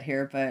journey to get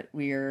here, but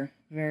we are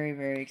very,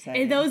 very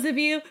excited. And those of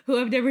you who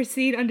have never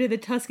seen Under the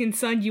Tuscan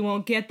Sun, you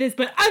won't get this,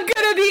 but I'm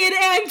gonna be an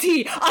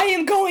auntie! I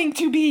am going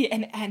to be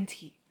an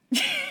auntie.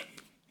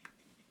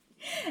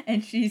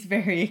 And she's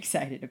very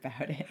excited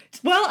about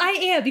it. Well, I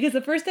am, because the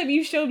first time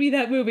you showed me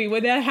that movie,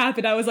 when that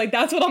happened, I was like,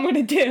 that's what I'm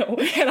gonna do.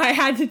 And I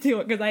had to do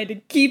it, because I had to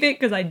keep it,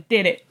 because I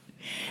did it.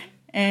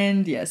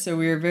 And yeah, so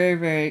we are very,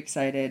 very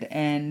excited.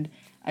 And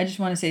I just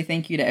want to say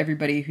thank you to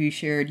everybody who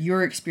shared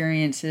your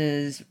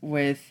experiences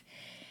with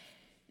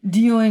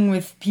dealing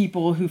with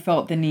people who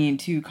felt the need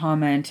to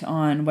comment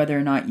on whether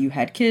or not you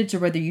had kids or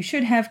whether you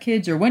should have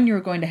kids or when you were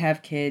going to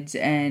have kids,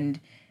 and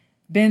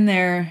been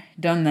there,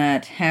 done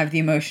that, have the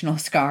emotional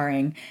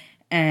scarring.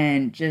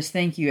 And just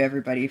thank you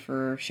everybody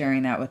for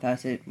sharing that with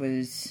us. It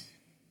was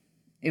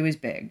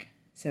big.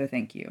 So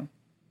thank you.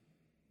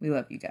 We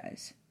love you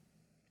guys.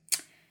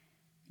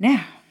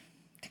 Now,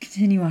 to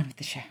continue on with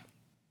the show.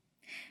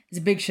 It's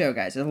a big show,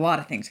 guys. There's a lot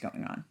of things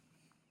going on.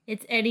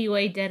 It's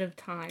Anyway Dead of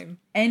Time.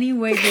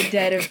 Anyway, the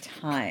Dead of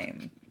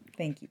Time.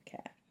 Thank you,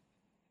 Kat.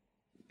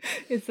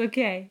 It's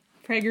okay.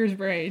 Prager's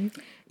brain.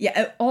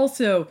 Yeah,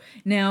 also,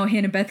 now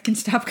Hannah Beth can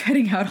stop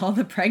cutting out all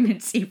the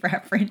pregnancy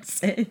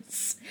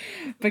references.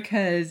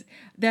 Because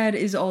that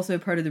is also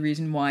part of the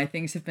reason why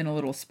things have been a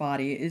little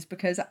spotty, is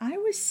because I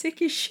was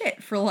sick as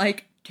shit for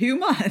like 2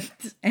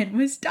 months and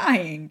was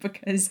dying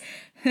because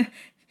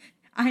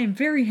I am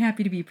very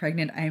happy to be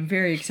pregnant. I am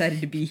very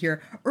excited to be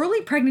here.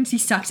 Early pregnancy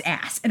sucks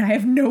ass, and I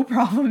have no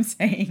problem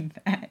saying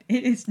that.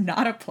 It is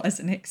not a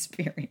pleasant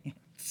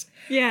experience.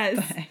 Yes.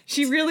 But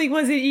she really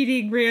wasn't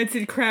eating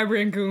rancid crab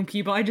rangoon,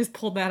 people. I just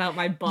pulled that out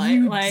my butt.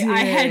 you like did. I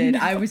had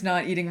I was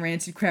not eating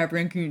rancid crab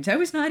rangoons. I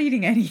was not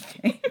eating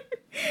anything.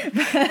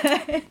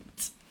 But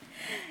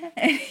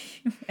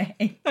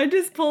anyway. I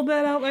just pulled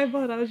that out my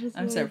butt.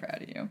 I'm so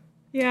proud of you.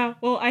 Yeah,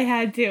 well, I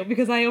had to,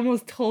 because I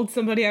almost told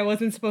somebody I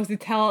wasn't supposed to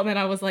tell, and then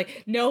I was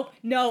like, nope,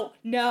 no.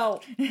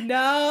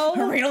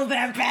 Reel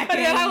that back in.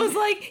 And then I was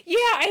like, yeah,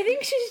 I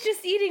think she's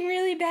just eating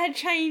really bad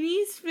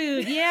Chinese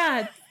food.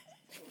 Yeah,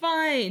 it's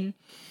fine.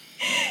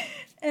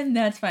 And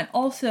that's fine.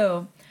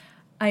 Also,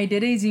 I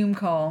did a Zoom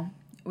call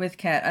with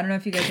Kat. I don't know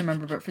if you guys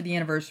remember, but for the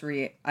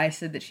anniversary, I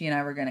said that she and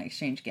I were going to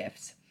exchange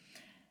gifts.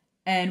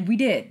 And we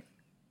did.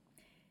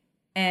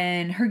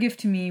 And her gift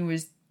to me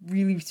was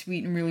really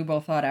sweet and really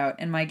well thought out.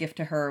 And my gift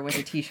to her was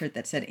a t-shirt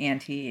that said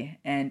Auntie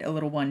and a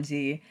little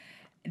onesie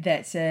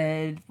that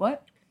said,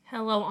 what?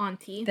 Hello,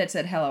 Auntie. That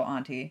said Hello,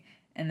 Auntie.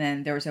 And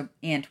then there was a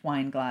Aunt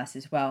wine glass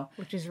as well.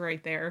 Which is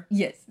right there.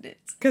 Yes, it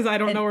is. Because I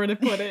don't know where to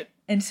put it.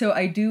 And so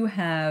I do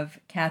have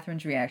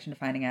Catherine's reaction to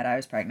finding out I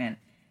was pregnant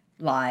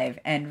live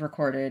and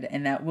recorded.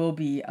 And that will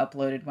be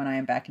uploaded when I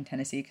am back in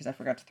Tennessee because I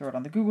forgot to throw it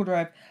on the Google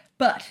Drive.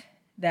 But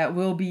that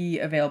will be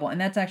available, and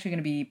that's actually going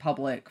to be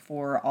public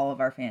for all of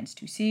our fans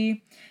to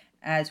see,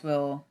 as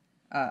will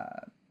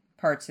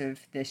parts of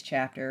this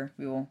chapter.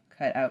 We will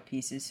cut out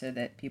pieces so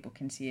that people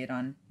can see it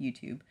on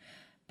YouTube.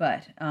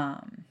 But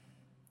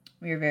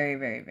we are very,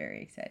 very,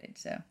 very excited.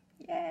 So,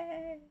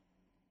 yay!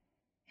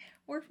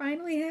 We're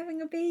finally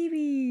having a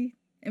baby.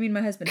 I mean,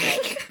 my husband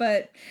helped,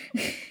 but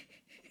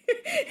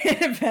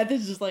and Beth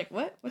is just like,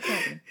 what? What's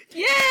happening?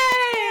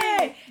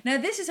 Yay! Now,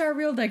 this is our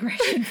real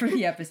digression for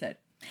the episode.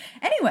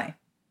 Anyway,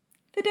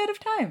 the dead of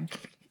time.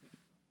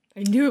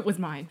 I knew it was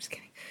mine. Just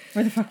kidding.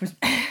 Where the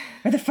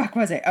fuck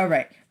was it? Oh,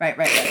 right.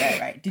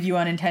 Did you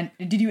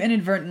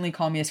inadvertently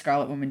call me a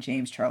Scarlet Woman,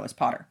 James Charles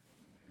Potter?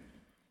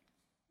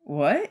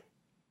 What?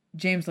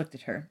 James looked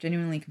at her,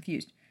 genuinely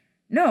confused.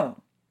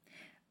 No,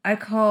 I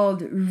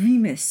called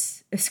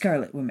Remus a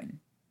Scarlet Woman.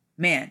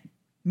 Man,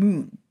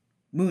 Moon,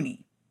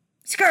 Moony,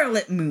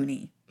 Scarlet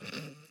Moony.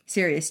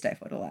 Sirius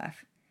stifled a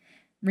laugh.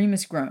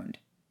 Remus groaned.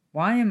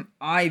 Why am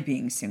I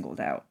being singled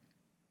out?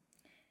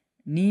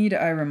 Need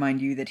I remind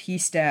you that he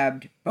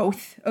stabbed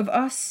both of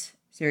us?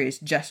 Sirius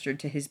gestured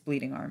to his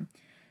bleeding arm.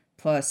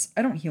 Plus,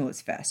 I don't heal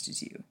as fast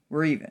as you.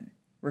 We're even.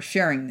 We're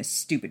sharing this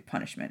stupid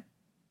punishment.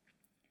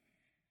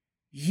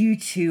 You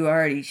two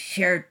already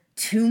share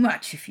too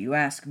much if you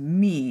ask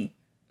me,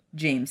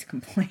 James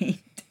complained.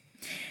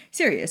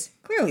 Sirius,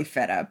 clearly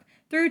fed up,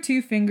 threw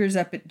 2 fingers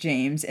up at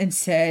James and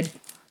said,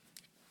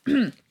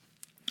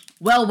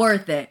 well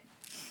worth it.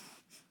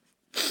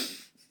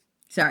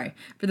 Sorry,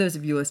 for those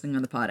of you listening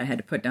on the pod, I had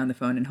to put down the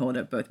phone and hold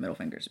up both middle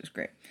fingers. It was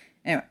great.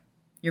 Anyway,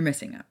 you're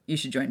missing out. You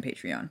should join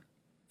Patreon.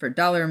 For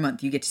 $1 a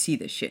month, you get to see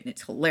this shit, and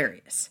it's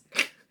hilarious.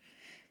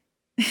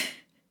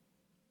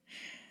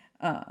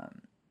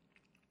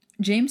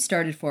 James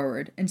started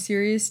forward, and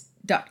Sirius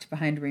ducked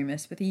behind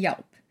Remus with a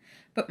yelp.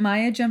 But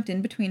Maya jumped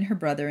in between her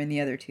brother and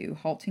the other two,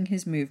 halting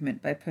his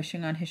movement by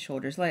pushing on his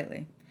shoulders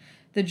lightly.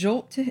 The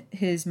jolt to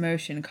his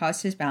motion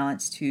caused his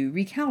balance to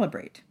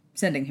recalibrate,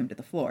 sending him to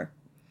the floor.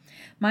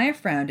 Maya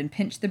frowned and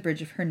pinched the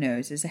bridge of her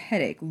nose as a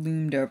headache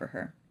loomed over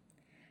her.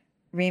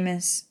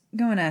 Remus,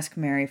 go and ask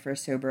Mary for a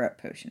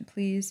sober-up potion,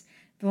 please.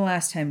 The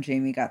last time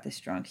Jamie got this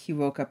drunk, he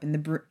woke up in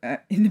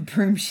the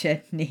broom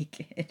shed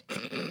naked.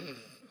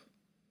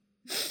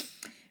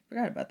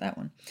 Forgot about that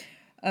one.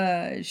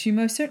 She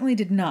most certainly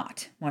did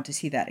not want to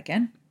see that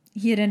again.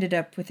 He had ended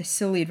up with a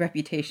sullied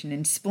reputation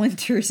in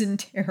splinters and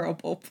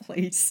terrible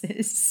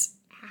places.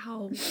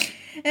 Ow.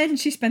 And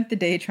she spent the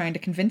day trying to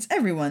convince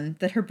everyone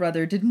that her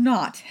brother did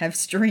not have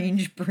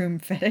strange broom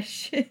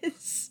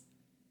fetishes.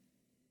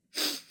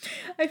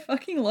 I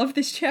fucking love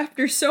this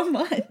chapter so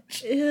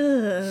much.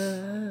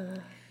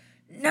 Ugh.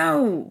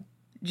 No!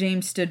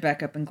 James stood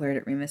back up and glared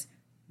at Remus.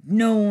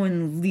 No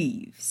one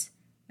leaves.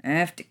 I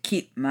have to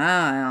keep my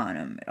eye on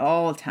him at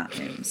all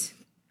times.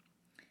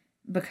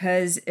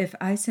 Because if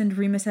I send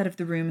Remus out of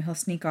the room, he'll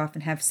sneak off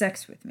and have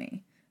sex with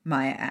me,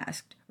 Maya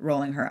asked,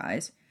 rolling her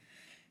eyes.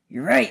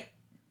 You're right,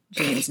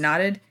 James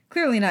nodded,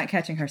 clearly not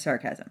catching her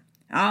sarcasm.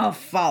 I'll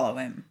follow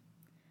him.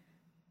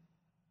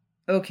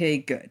 Okay,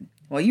 good.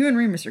 While you and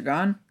Remus are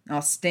gone,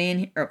 I'll stay in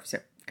here. Oh,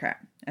 sorry,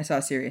 crap. I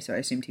saw Sirius, so I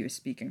assumed he was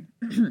speaking.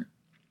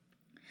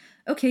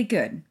 Okay,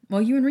 good.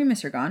 While you and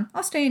Remus are gone,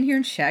 I'll stay in here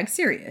and shag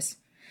Sirius.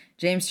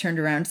 James turned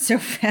around so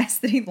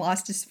fast that he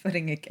lost his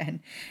footing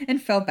again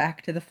and fell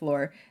back to the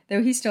floor,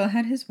 though he still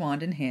had his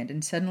wand in hand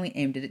and suddenly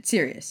aimed it at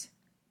Sirius.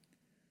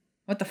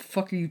 What the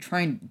fuck are you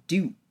trying to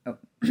do? Oh,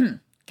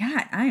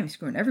 God, I am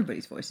screwing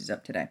everybody's voices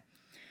up today.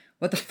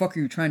 What the fuck are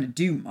you trying to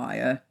do,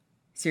 Maya?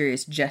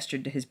 Sirius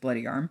gestured to his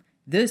bloody arm.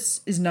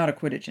 This is not a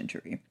Quidditch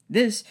injury.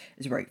 This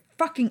is where a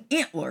fucking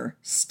antler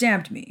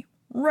stabbed me.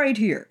 Right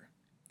here.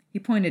 He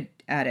pointed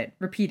at it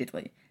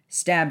repeatedly.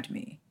 Stabbed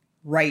me.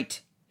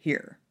 Right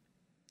here.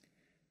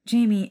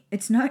 Jamie,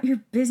 it's not your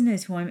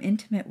business who I'm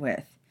intimate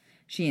with,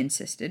 she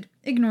insisted,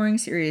 ignoring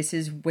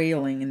Sirius's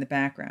wailing in the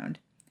background.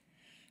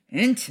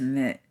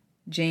 Intimate?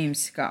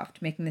 James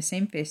scoffed, making the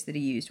same face that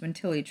he used when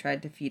Tilly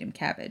tried to feed him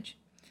cabbage.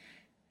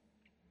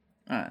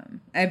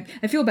 I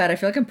feel bad. I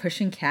feel like I'm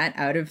pushing Kat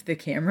out of the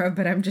camera,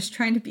 but I'm just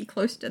trying to be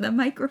close to the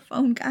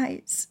microphone,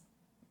 guys.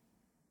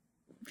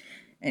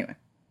 Anyway.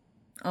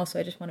 Also,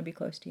 I just want to be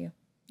close to you.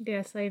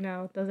 Yes, I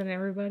know. Doesn't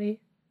everybody?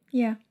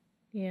 Yeah.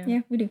 Yeah.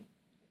 Yeah, we do.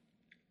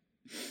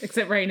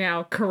 Except right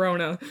now,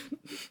 Corona.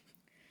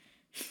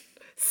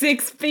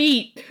 6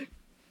 feet.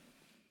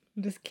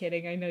 I'm just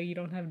kidding. I know you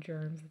don't have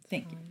germs. It's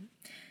Thank fine. you.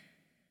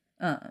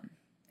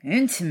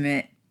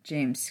 Intimate,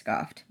 James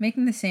scoffed,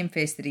 making the same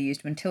face that he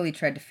used when Tilly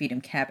tried to feed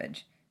him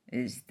cabbage.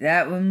 Is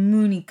that what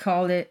Mooney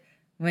called it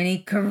when he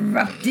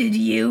corrupted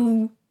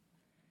you?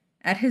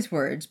 At his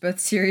words, both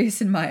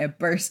Sirius and Maya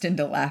burst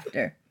into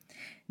laughter.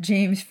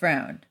 James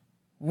frowned.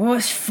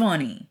 What's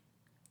funny?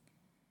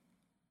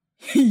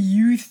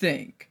 You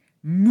think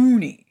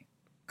Mooney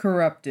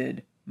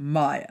corrupted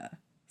Maya?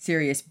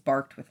 Sirius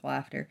barked with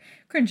laughter,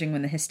 cringing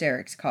when the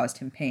hysterics caused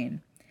him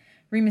pain.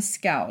 Remus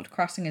scowled,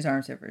 crossing his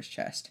arms over his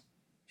chest.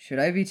 Should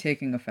I be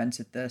taking offense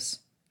at this?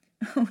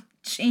 Oh,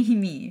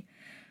 Jamie!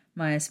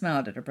 Maya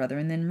smiled at her brother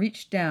and then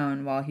reached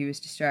down while he was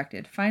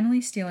distracted,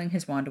 finally stealing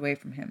his wand away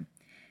from him.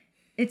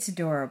 It's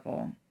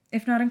adorable,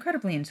 if not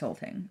incredibly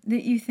insulting,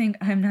 that you think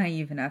I'm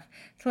naive enough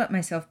to let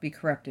myself be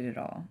corrupted at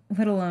all,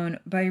 let alone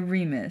by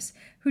Remus,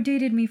 who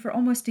dated me for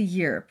almost a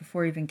year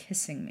before even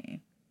kissing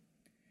me.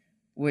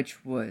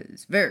 Which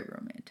was very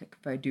romantic,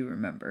 if I do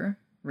remember,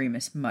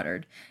 Remus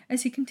muttered,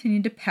 as he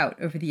continued to pout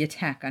over the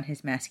attack on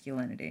his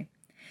masculinity.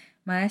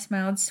 Maya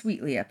smiled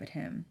sweetly up at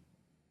him.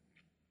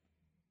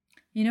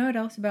 You know what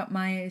else about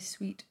Maya is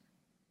sweet?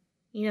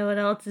 You know what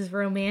else is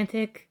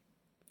romantic?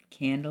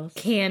 Candles.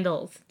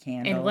 Candles.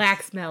 And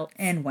wax melts.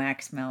 And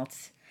wax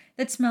melts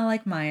that smell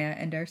like Maya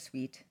and are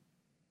sweet.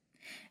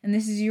 And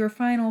this is your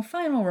final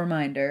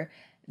reminder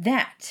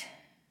that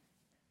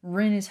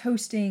Rin is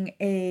hosting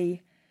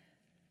a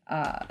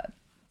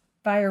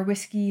Fire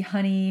Whiskey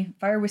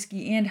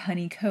and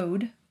Honey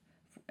code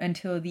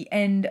until the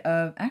end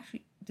of...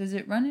 Actually, does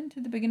it run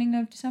into the beginning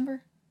of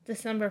December?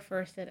 December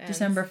 1st it ends.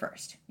 December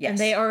 1st, yes. And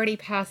they already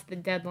passed the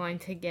deadline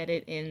to get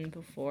it in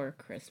before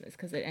Christmas,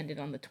 because it ended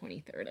on the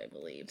 23rd, I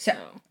believe. So,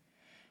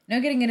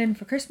 no getting it in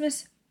for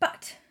Christmas,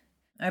 but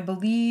I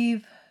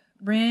believe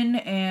Rin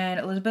and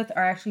Elizabeth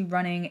are actually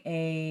running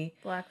a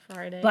Black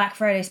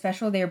Friday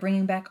special. They are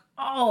bringing back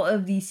all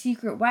of the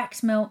secret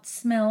wax melt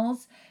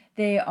smells.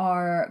 They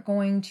are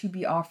going to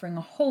be offering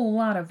a whole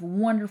lot of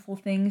wonderful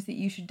things that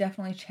you should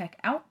definitely check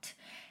out.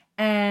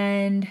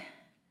 And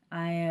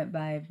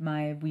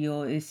my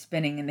wheel is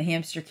spinning and the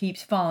hamster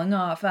keeps falling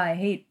off. I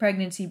hate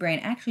pregnancy brain.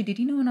 Actually, did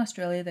you know in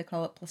Australia they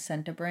call it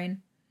placenta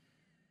brain?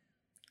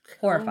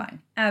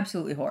 Horrifying.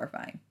 Absolutely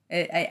horrifying.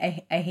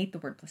 I hate the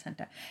word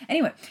placenta.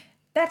 Anyway,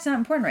 that's not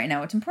important right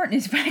now. What's important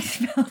is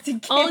wax melts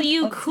and candles. All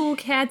you cool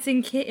cats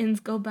and kittens,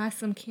 go buy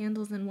some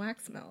candles and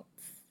wax melts.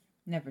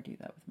 Never do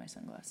that with my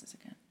sunglasses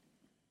again.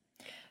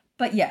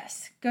 But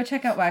yes, go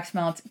check out wax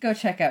melts. Go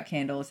check out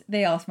candles.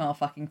 They all smell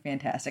fucking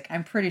fantastic.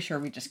 I'm pretty sure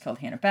we just killed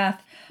Hannah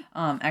Beth.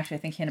 Actually, I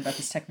think Hannah Beth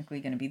is technically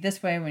going to be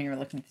this way when you're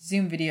looking at the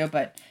Zoom video,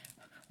 but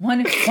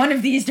one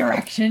of these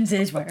directions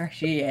is where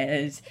she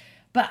is.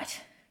 But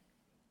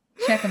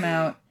check them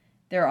out.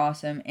 They're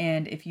awesome.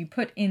 And if you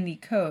put in the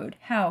code,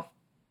 how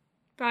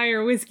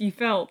Fire Whiskey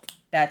Felt.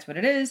 That's what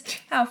it is.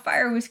 How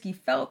Fire Whiskey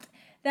Felt.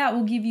 That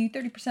will give you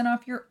 30%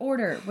 off your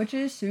order, which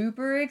is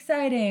super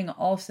exciting.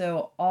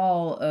 Also,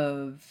 all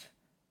of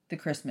the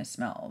Christmas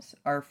smells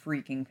are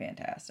freaking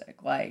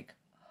fantastic. Like,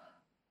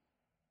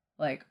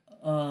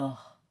 oh,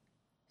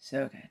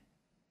 so good.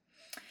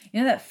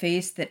 You know that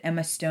face that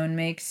Emma Stone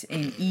makes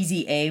in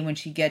Easy A when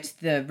she gets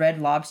the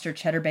Red Lobster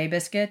Cheddar Bay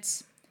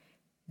biscuits?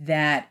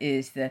 That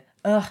is the,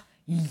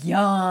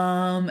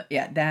 yum.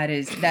 Yeah, that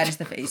is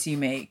the face you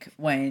make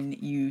when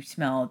you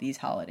smell these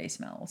holiday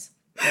smells.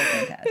 They're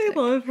fantastic. I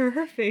love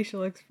her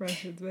facial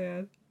expressions,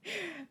 man.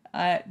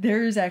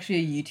 There is actually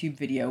a YouTube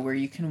video where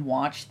you can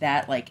watch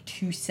that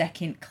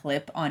 2-second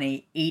clip on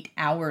a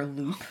 8-hour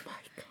loop. Oh my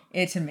God.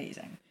 It's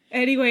amazing.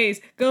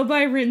 Anyways, go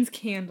buy Rin's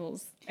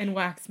candles and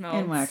wax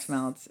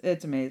melts.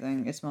 It's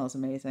amazing. It smells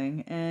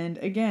amazing. And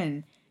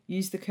again,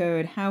 use the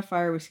code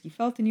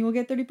HowFireWhiskeyFelt and you will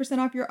get 30%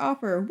 off your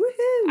offer.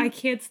 Woohoo! I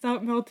can't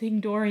stop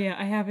melting Doria.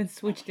 I haven't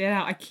switched it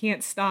out. I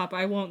can't stop.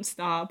 I won't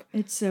stop.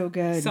 It's so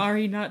good.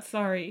 Sorry, not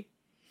sorry.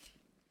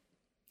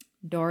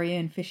 Doria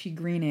and fishy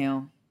green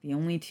ale. The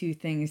only two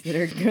things that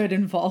are good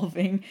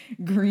involving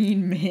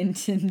green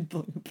mint and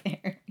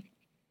blueberry.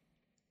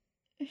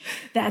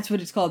 That's what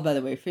it's called, by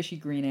the way. Fishy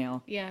green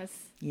ale. Yes.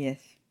 Anyway,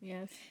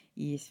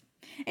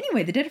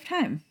 the dead of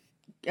time.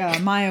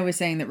 Maya was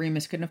saying that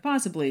Remus couldn't have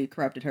possibly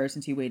corrupted her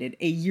since he waited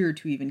a year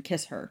to even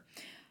kiss her.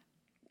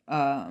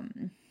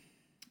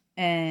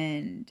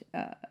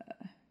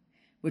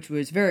 Which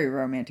was very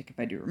romantic if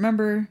I do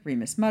remember.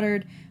 Remus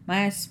muttered.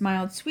 Maya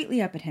smiled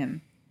sweetly up at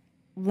him.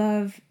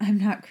 Love, I'm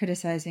not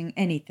criticizing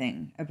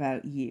anything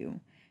about you,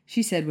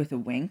 she said with a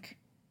wink.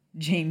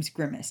 James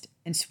grimaced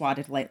and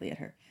swatted lightly at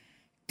her.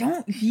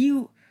 Don't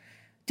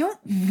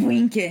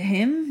wink at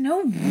him.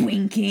 No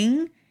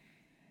winking.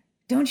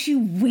 Don't you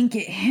wink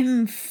at him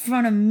in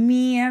front of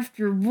me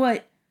after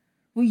what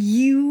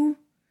you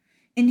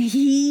and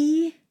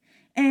he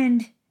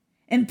and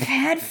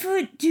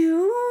Padfoot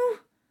do?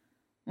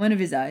 One of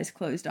his eyes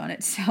closed on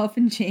itself,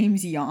 and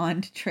James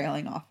yawned,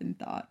 trailing off in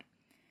thought.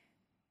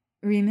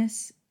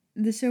 Remus,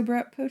 the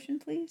sober-up potion,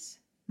 please?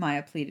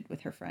 Maya pleaded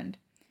with her friend.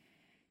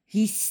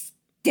 He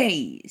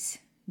stays,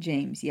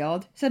 James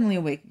yelled, suddenly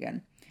awake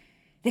again.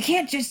 They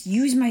can't just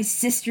use my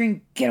sister and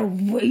get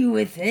away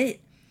with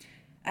it.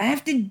 I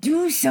have to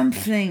do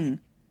something.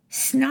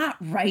 Snot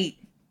right.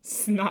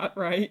 Snot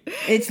right.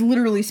 It's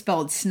literally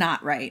spelled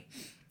snot right.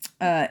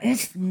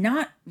 It's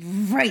not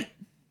right.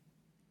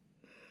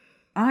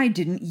 I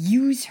didn't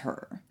use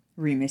her,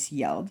 Remus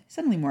yelled,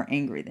 suddenly more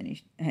angry than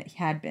he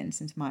had been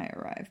since Maya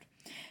arrived.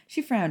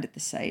 She frowned at the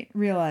sight,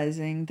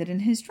 realizing that in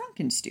his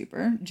drunken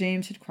stupor,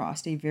 James had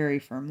crossed a very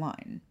firm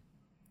line.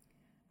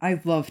 I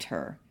loved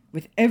her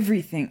with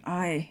everything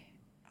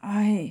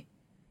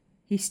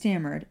He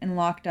stammered and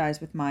locked eyes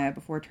with Maya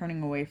before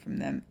turning away from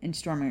them and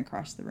storming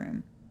across the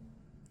room.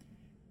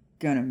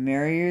 Gonna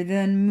marry her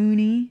then,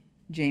 Mooney?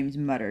 James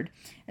muttered,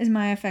 as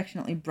Maya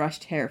affectionately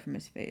brushed hair from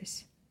his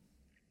face.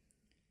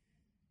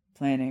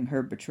 Planning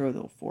her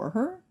betrothal for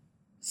her?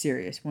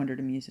 Sirius wondered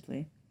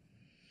amusedly.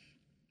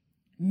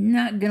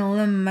 Not gonna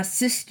let my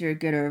sister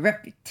get a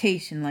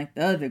reputation like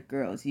the other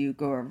girls you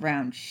go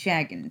around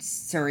shagging,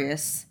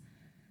 Sirius.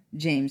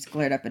 James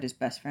glared up at his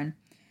best friend.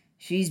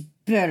 She's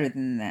better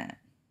than that.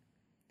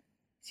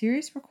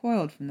 Sirius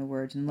recoiled from the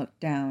words and looked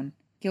down,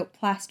 guilt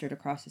plastered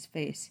across his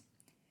face.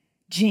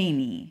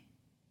 Jamie,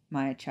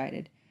 Maya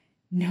chided.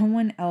 No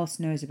one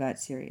else knows about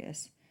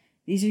Sirius.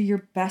 These are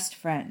your best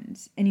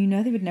friends, and you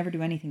know they would never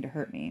do anything to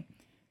hurt me.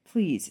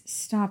 Please,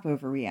 stop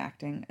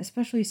overreacting,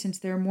 especially since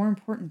there are more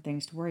important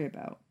things to worry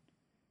about.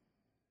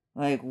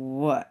 Like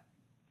what?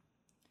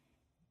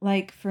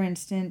 Like, for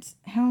instance,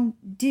 how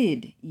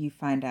did you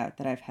find out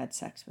that I've had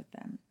sex with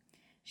them?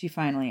 She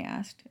finally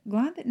asked,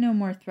 glad that no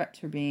more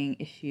threats were being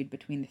issued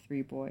between the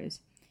three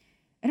boys.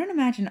 I don't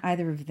imagine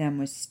either of them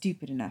was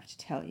stupid enough to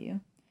tell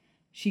you.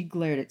 She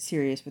glared at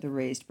Sirius with a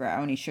raised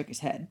brow, and he shook his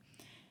head.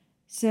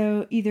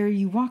 So either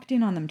you walked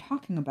in on them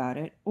talking about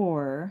it,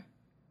 or...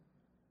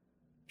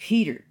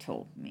 Peter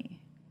told me,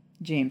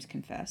 James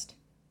confessed.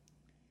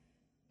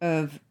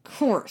 Of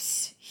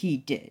course he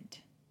did,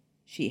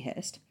 she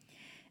hissed.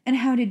 And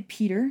how did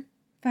Peter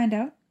find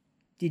out?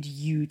 Did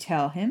you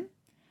tell him?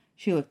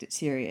 She looked at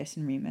Sirius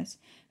and Remus,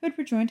 who had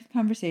rejoined the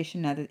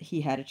conversation now that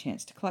he had a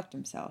chance to collect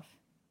himself.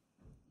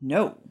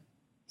 No,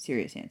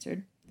 Sirius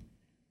answered.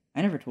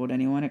 I never told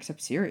anyone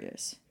except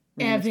Sirius,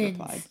 Remus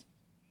replied.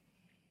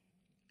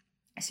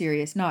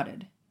 Sirius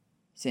nodded.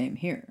 Same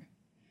here.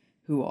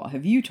 Who all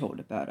have you told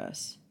about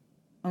us?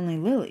 Only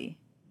Lily,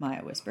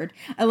 Maya whispered.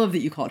 I love that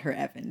you called her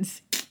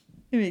Evans.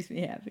 It makes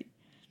me happy.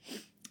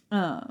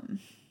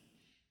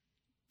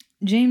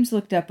 James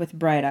looked up with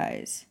bright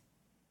eyes.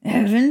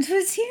 Evans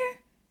was here?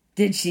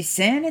 Did she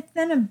say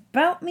anything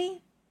about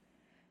me?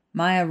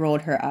 Maya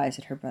rolled her eyes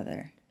at her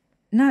brother.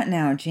 Not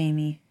now,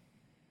 Jamie.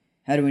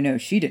 How do we know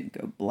she didn't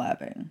go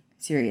blabbing?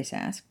 Sirius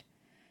asked.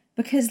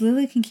 Because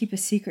Lily can keep a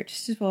secret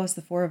just as well as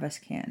the four of us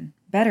can.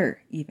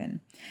 Better, even.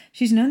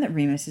 She's known that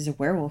Remus is a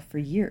werewolf for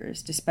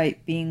years,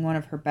 despite being one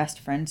of her best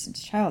friends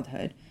since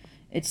childhood.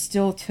 It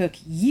still took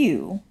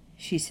you,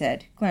 she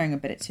said, glaring a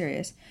bit at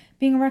Sirius,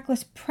 being a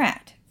reckless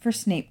prat for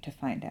Snape to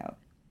find out.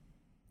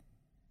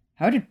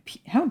 How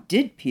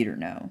did Peter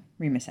know?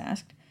 Remus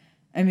asked.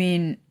 I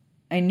mean,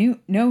 I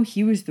know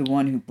he was the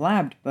one who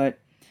blabbed, but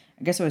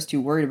I guess I was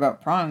too worried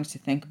about prongs to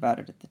think about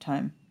it at the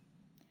time.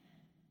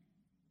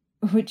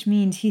 Which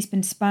means he's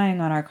been spying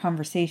on our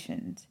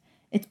conversations.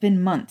 It's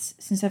been months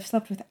since I've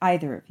slept with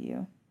either of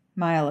you.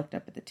 Maya looked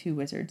up at the two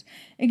wizards,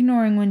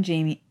 ignoring when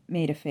Jamie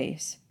made a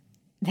face.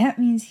 That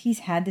means he's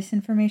had this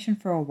information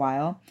for a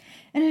while,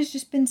 and has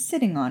just been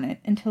sitting on it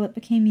until it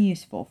became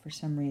useful for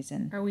some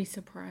reason. Are we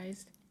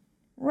surprised?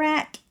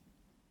 Rat!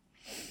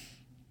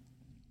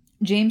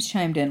 James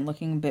chimed in,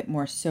 looking a bit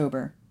more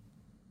sober.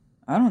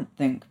 I don't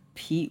think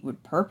Pete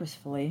would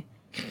purposefully...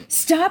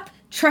 Stop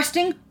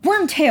trusting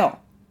Wormtail!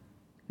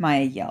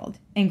 Maya yelled,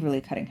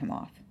 angrily cutting him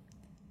off.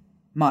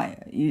 Maya,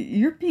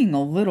 you're being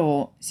a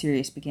little...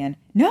 Sirius began.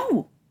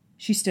 No!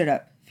 She stood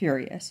up,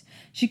 furious.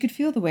 She could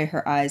feel the way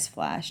her eyes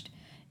flashed,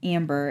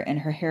 amber, and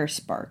her hair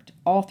sparked,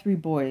 all three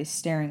boys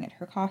staring at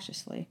her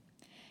cautiously.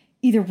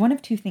 Either one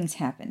of two things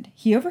happened.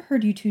 He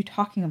overheard you two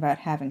talking about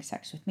having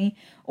sex with me,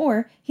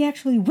 or he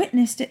actually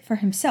witnessed it for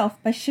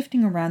himself by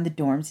shifting around the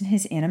dorms in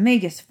his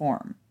animagus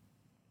form.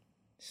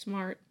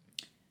 Smart.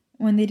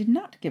 When they did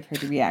not give her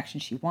the reaction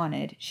she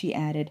wanted, she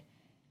added,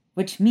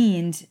 which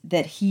means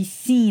that he's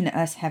seen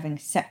us having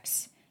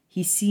sex.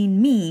 He's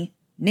seen me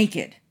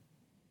naked.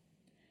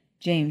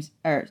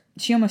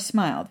 She almost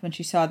smiled when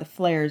she saw the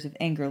flares of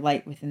anger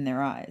light within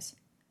their eyes.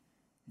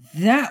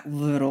 That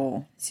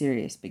little,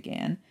 Sirius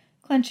began,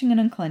 clenching and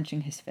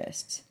unclenching his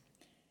fists.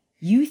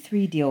 You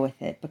three deal with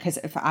it, because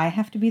if I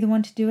have to be the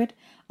one to do it,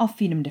 I'll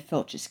feed him to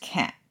Filch's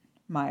cat,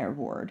 Maya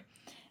roared,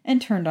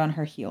 and turned on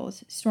her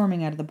heels,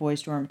 storming out of the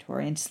boys'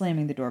 dormitory and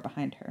slamming the door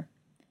behind her.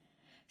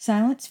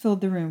 Silence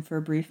filled the room for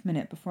a brief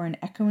minute before an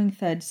echoing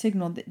thud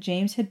signaled that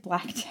James had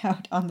blacked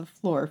out on the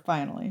floor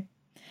finally.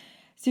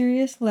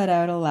 Sirius let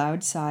out a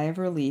loud sigh of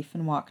relief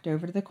and walked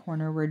over to the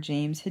corner where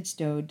James had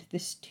stowed the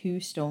 2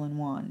 stolen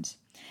wands.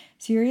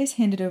 Sirius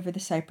handed over the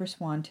cypress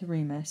wand to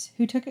Remus,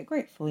 who took it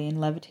gratefully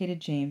and levitated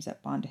James up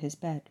onto his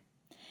bed.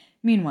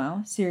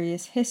 Meanwhile,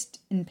 Sirius hissed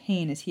in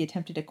pain as he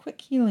attempted a quick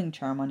healing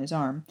charm on his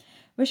arm,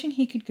 wishing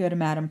he could go to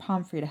Madame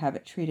Pomfrey to have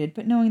it treated,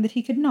 but knowing that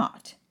he could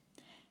not.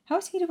 How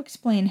was he to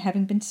explain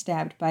having been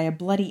stabbed by a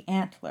bloody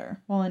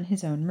antler while in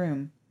his own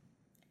room?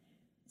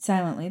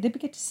 Silently,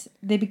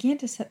 they began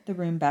to set the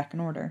room back in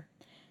order.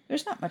 There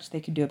was not much they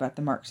could do about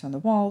the marks on the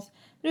walls,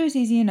 but it was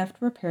easy enough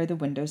to repair the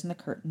windows and the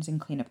curtains and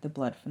clean up the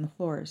blood from the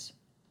floors.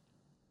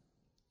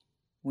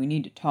 "We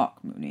need to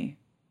talk, Moony."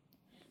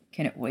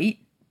 "Can it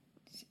wait?"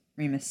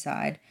 Remus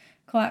sighed,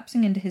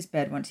 collapsing into his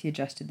bed once he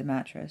adjusted the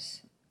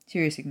mattress.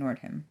 Sirius ignored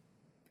him.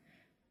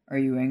 "Are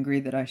you angry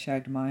that I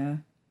shagged Maya?"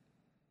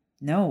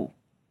 "No,"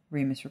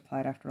 Remus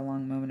replied after a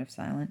long moment of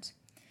silence.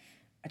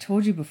 "I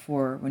told you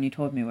before when you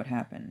told me what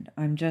happened.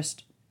 I'm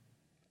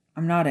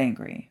not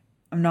angry.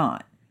 I'm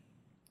not."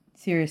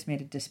 Sirius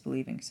made a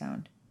disbelieving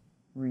sound.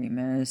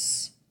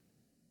 "Remus."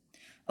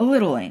 "A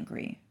little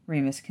angry,"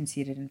 Remus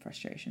conceded in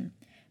frustration.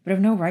 "But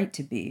I've no right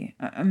to be.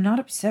 I'm not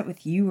upset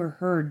with you or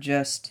her,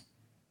 just..."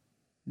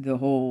 "The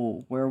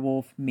whole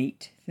werewolf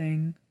mate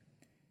thing?"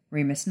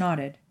 Remus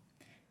nodded.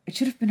 "It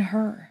should have been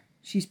her.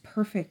 She's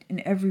perfect in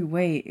every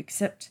way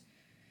except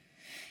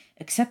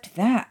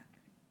that."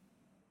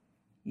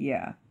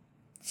 "Yeah."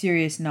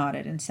 Sirius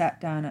nodded and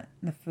sat down at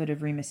the foot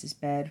of Remus's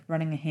bed,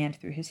 running a hand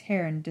through his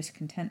hair in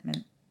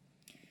discontentment.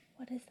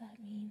 What does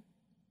that mean?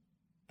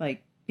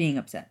 Like, being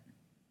upset.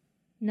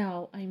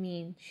 No, I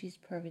mean, she's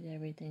perfect at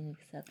everything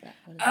except that.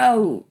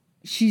 Oh,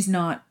 she's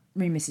not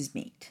Remus's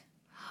mate.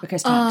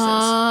 Because Tonks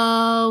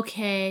is.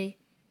 Okay.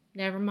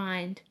 Never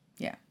mind.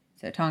 Yeah,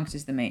 so Tonks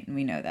is the mate, and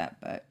we know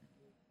that, but...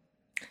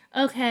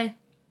 Okay.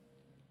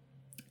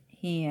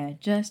 He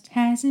just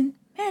hasn't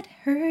met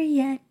her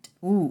yet.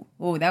 Ooh,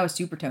 that was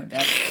super toned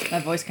up. My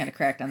voice kind of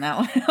cracked on that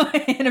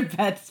one. In a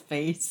bad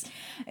space.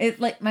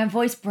 My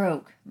voice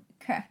broke.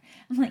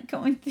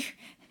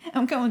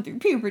 I'm going through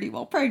puberty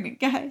while pregnant,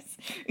 guys.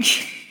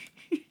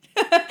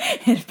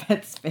 In a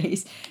bad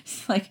space.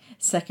 It's like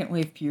second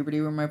wave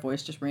puberty where my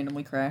voice just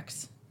randomly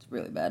cracks. It's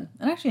really bad.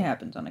 It actually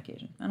happens on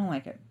occasion. I don't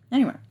like it.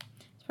 Anyway,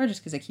 it's probably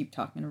just because I keep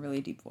talking in a really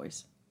deep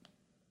voice.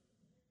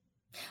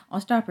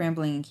 I'll stop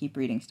rambling and keep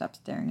reading. Stop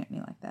staring at me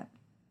like that.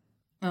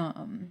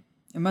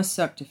 It must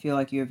suck to feel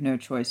like you have no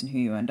choice in who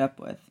you end up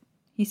with.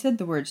 He said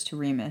the words to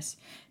Remus,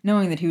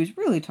 knowing that he was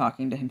really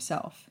talking to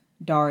himself.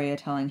 Daria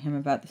telling him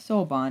about the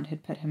soul bond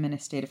had put him in a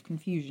state of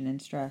confusion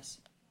and stress.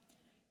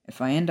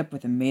 "If I end up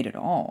with a mate at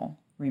all,"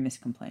 Remus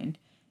complained,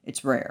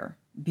 "it's rare.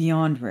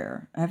 Beyond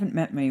rare. I haven't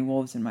met many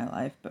wolves in my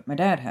life, but my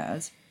dad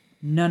has.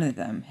 None of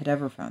them had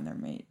ever found their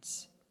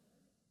mates."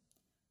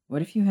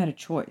 "What if you had a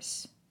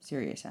choice?"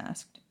 Sirius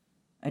asked.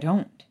 "I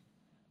don't."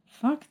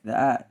 "Fuck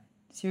that."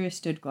 Sirius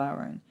stood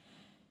glowering.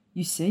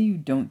 "You say you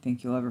don't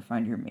think you'll ever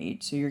find your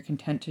mate, so you're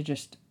content to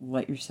just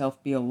let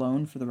yourself be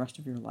alone for the rest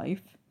of your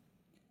life?"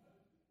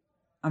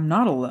 "I'm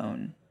not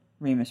alone,"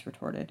 Remus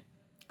retorted.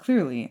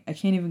 "Clearly, I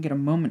can't even get a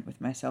moment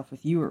with myself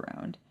with you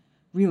around.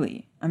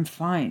 Really, I'm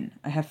fine.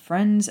 I have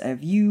friends, I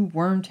have you,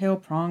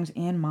 Wormtail, Prongs,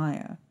 and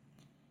Maya."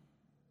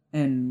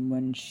 "And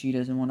when she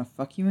doesn't want to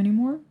fuck you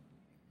anymore?"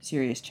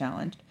 Sirius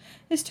challenged,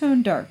 his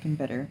tone dark and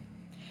bitter.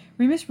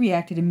 Remus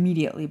reacted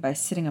immediately by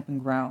sitting up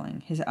and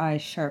growling, his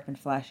eyes sharp and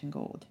flashing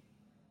gold.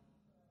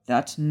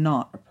 "That's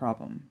not a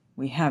problem.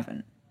 We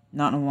haven't.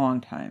 Not in a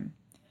long time.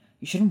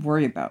 You shouldn't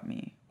worry about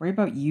me. Worry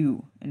about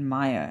you, and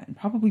Maya, and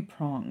probably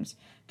Prongs,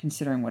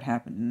 considering what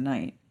happened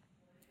tonight."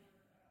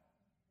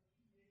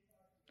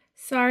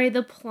 Sorry,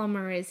 the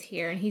plumber is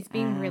here, and he's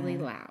being really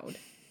loud.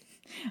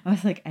 I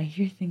was like, I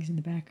hear things in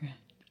the background.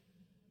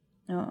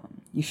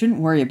 "You shouldn't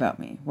worry about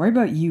me. Worry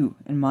about you,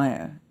 and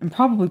Maya, and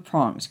probably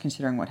Prongs,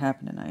 considering what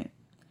happened tonight."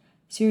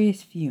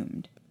 Sirius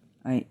fumed.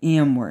 "I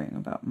am worrying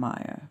about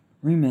Maya.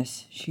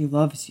 Remus, she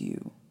loves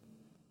you."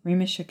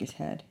 Remus shook his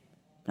head.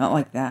 "Not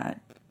like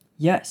that."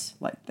 "Yes,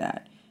 like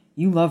that.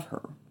 You love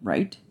her,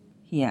 right?"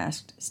 he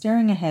asked,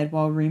 staring ahead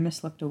while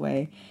Remus looked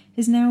away,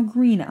 his now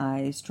green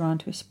eyes drawn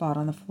to a spot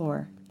on the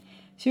floor.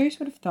 Sirius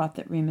would have thought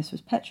that Remus was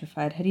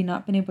petrified had he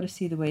not been able to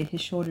see the way his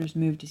shoulders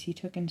moved as he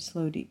took in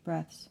slow, deep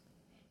breaths.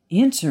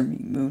 "Answer me,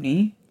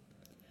 Moony."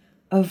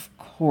 "Of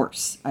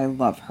course I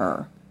love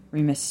her."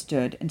 Remus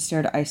stood and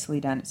stared icily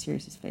down at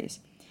Sirius's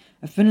face.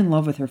 "I've been in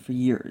love with her for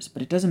years,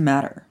 but it doesn't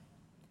matter."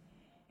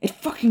 "It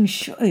fucking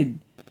should.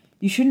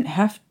 You shouldn't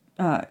have...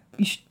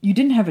 You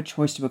didn't have a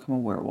choice to become a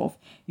werewolf.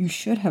 You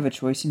should have a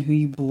choice in who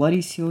you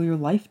bloody seal your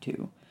life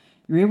to.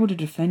 You were able to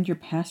defend your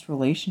past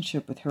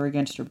relationship with her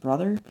against her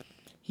brother."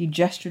 He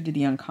gestured to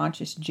the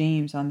unconscious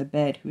James on the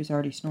bed who was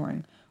already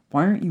snoring.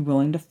 "Why aren't you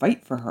willing to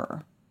fight for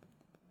her?"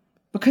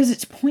 Because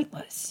it's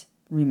pointless,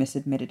 Remus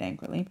admitted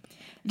angrily.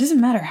 It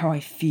doesn't matter how I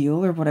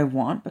feel or what I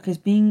want, because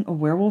being a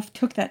werewolf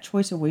took that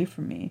choice away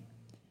from me.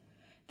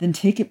 Then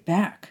take it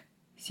back.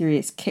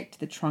 Sirius kicked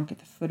the trunk at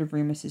the foot of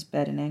Remus's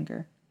bed in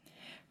anger.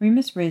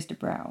 Remus raised a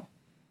brow.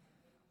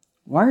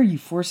 Why are you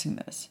forcing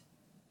this?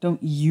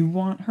 Don't you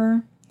want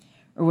her?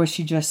 Or was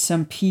she just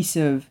some piece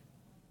of...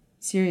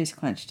 Sirius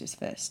clenched his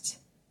fists.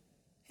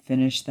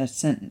 Finish that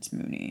sentence,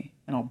 Moony,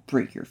 and I'll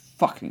break your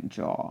fucking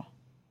jaw.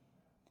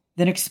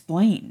 Then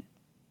explain.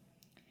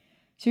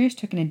 Sirius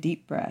took in a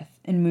deep breath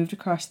and moved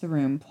across the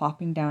room,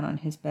 plopping down on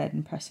his bed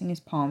and pressing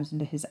his palms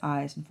into his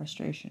eyes in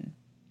frustration.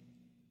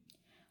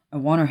 I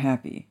want her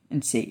happy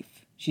and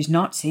safe. She's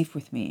not safe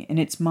with me, and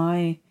it's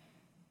my...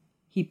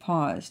 He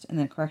paused and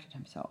then corrected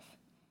himself.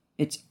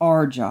 It's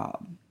our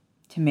job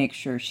to make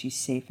sure she's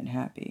safe and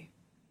happy.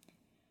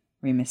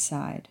 Remus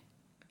sighed.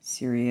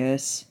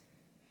 Sirius.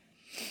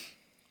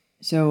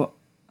 So,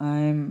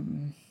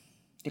 I'm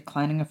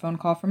declining a phone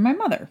call from my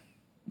mother.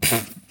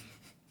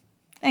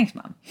 Thanks,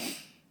 Mom.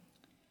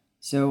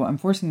 So, I'm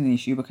forcing the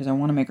issue because I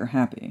want to make her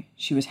happy.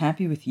 She was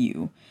happy with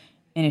you,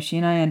 and if she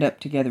and I end up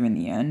together in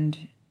the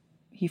end...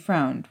 He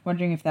frowned,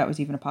 wondering if that was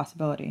even a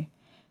possibility.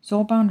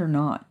 Soulbound or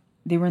not,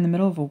 they were in the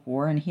middle of a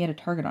war and he had a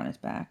target on his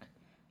back.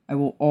 I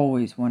will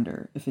always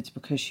wonder if it's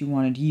because she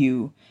wanted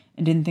you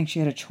and didn't think she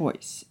had a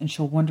choice, and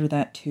she'll wonder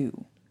that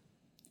too.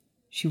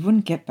 She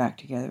wouldn't get back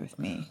together with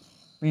me.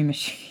 Remus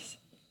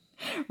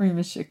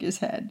shook his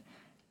head.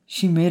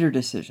 She made her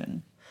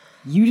decision.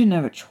 You didn't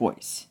have a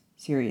choice,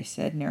 Sirius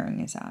said, narrowing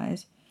his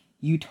eyes.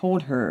 You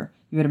told her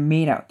you had a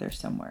mate out there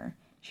somewhere.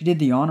 She did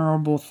the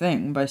honorable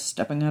thing by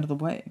stepping out of the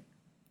way.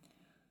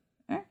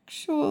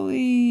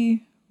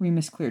 Actually,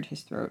 Remus cleared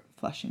his throat,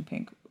 flushing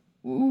pink.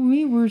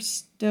 We were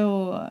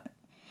still...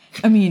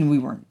 we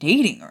weren't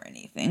dating or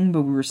anything,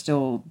 but we were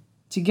still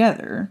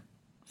together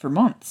for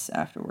months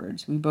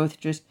afterwards. We both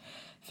just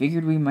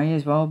figured we might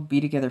as well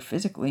be together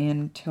physically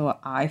until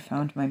I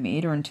found my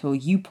mate or until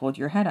you pulled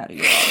your head out of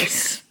your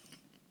arse.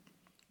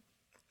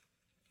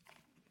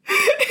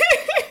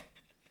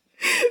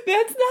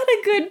 That's not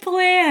a good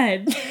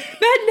plan.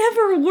 That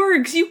never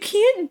works. You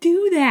can't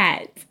do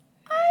that.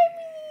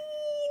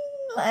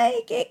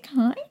 It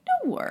kind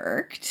of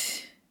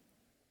worked.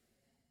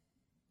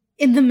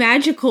 In the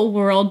magical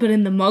world, but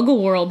in the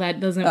muggle world, that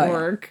doesn't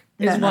work,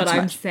 is what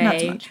I'm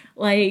saying.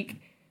 What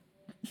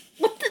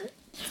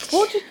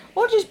the...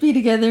 We'll just be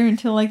together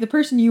until, the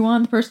person you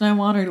want, the person I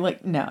want, or,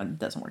 no, it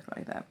doesn't work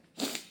like that.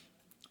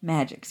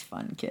 Magic's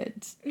fun,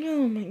 kids.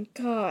 Oh, my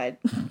God.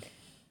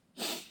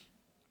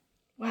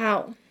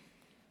 Wow.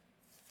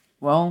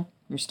 Well,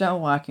 you're still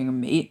lacking a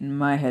mate, and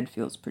my head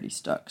feels pretty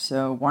stuck,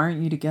 so why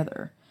aren't you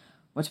together?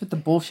 What's with the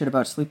bullshit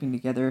about sleeping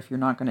together if you're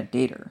not going to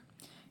date her?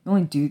 You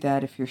only do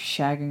that if you're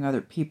shagging other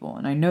people,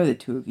 and I know the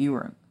two of you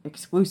are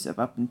exclusive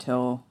up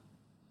until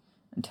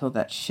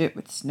that shit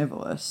with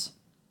Snivelus.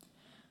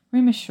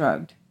 Remus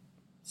shrugged.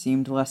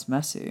 Seemed less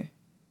messy.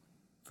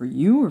 For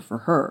you or for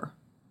her?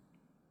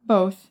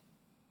 Both.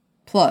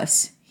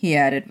 Plus, he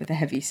added with a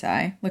heavy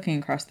sigh, looking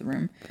across the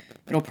room,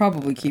 it'll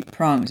probably keep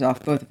prongs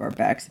off both of our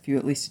backs if you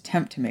at least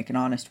attempt to make an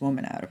honest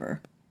woman out of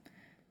her.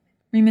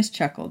 Remus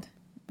chuckled.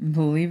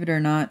 Believe it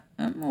or not,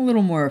 I'm a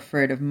little more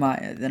afraid of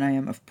Maya than I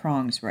am of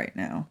prongs right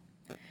now.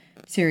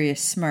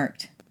 Sirius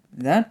smirked.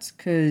 That's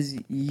 'cause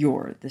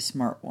you're the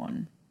smart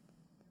one.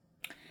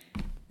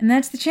 And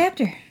that's the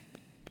chapter.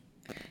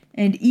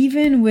 And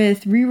even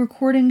with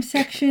re-recording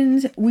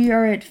sections, we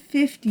are at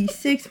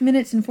 56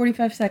 minutes and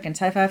 45 seconds.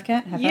 High five,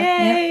 Kat. High five. Yay!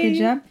 Yep, good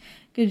job.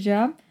 Good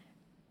job.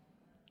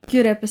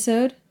 Good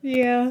episode.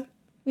 Yeah.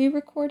 We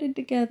recorded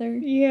together.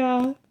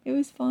 Yeah. It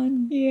was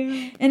fun.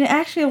 Yeah. And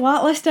actually a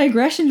lot less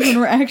digression when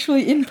we're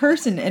actually in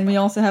person. And we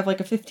also have a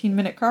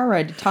 15-minute car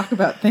ride to talk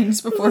about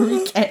things before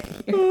we get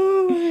here.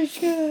 Oh my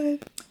God.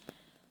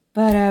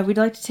 But we'd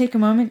like to take a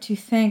moment to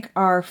thank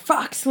our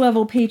Fox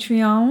level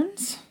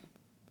Patreons.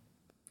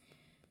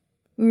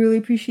 We really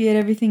appreciate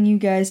everything you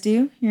guys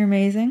do. You're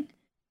amazing.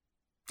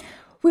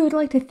 We would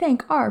like to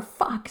thank our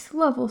Fox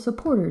level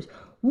supporters.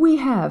 We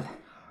have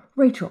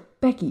Rachel,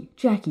 Becky,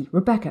 Jackie,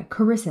 Rebecca,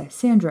 Carissa,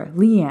 Sandra,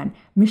 Leanne,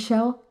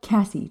 Michelle,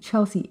 Cassie,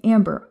 Chelsea,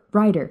 Amber,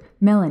 Ryder,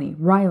 Melanie,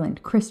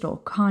 Ryland, Crystal,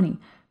 Connie,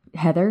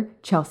 Heather,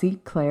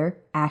 Chelsea, Claire,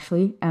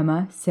 Ashley,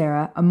 Emma,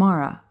 Sarah,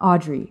 Amara,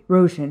 Audrey,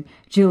 Roshan,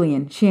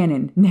 Jillian,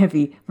 Shannon,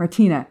 Nevi,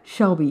 Martina,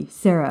 Shelby,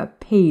 Sarah,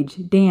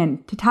 Paige,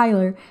 Dan,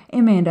 Tyler,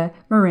 Amanda,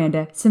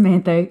 Miranda,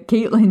 Samantha,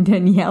 Caitlin,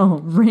 Danielle,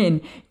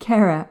 Rin,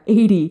 Kara,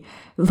 Adie,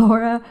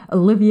 Laura,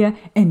 Olivia,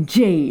 and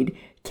Jade.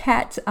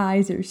 Kat's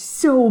eyes are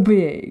so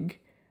big.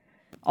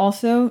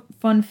 Also,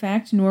 fun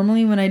fact,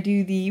 normally when I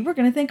do we're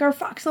going to thank our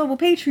Fox level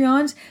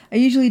Patreons, I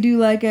usually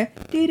do a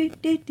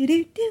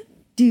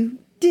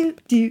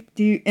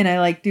do, and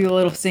I do a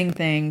little sing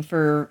thing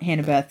for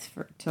Hannah Beth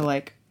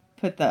to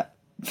put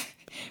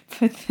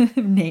the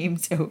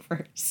names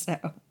over. So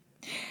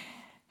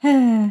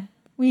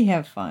we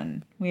have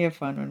fun. We have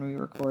fun when we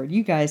record.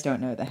 You guys don't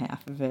know the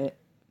half of it.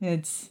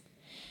 It's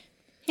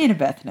Hannah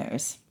Beth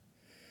knows.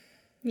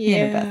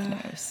 Yeah. Hannah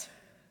Beth knows.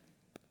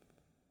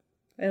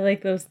 I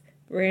like those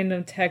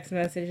random text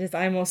messages.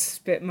 I almost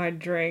spit my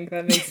drink.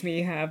 That makes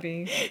me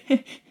happy.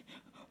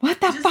 What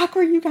the fuck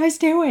were you guys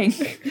doing?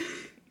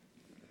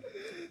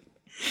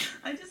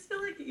 I just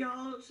feel like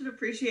y'all should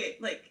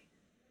appreciate, like,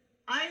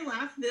 I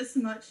laugh this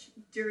much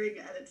during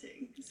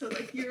editing. So,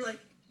 like, you're like,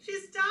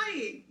 she's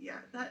dying. Yeah,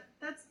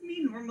 that's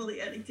me normally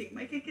editing.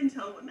 My husband can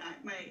tell when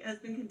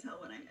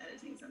I'm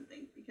editing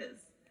something because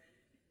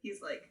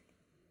he's like,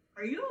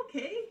 are you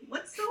okay?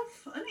 What's so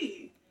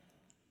funny?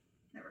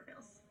 Never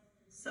fails.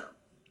 So.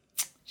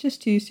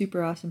 Just two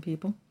super awesome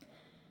people.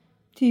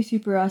 Two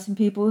super awesome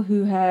people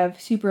who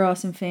have super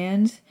awesome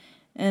fans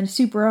and a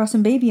super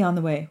awesome baby on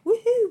the way.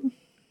 Woohoo!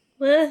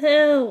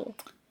 Woohoo!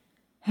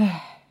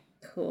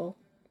 Cool.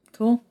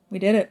 Cool. We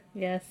did it.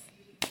 Yes.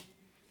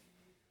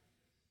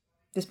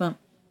 This month.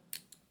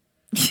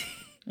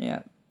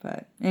 Yeah,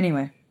 but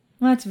anyway,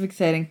 lots of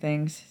exciting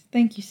things.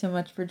 Thank you so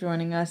much for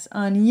joining us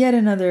on yet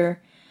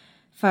another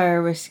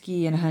Fire,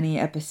 Whiskey, and Honey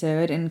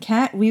episode. And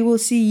Kat, we will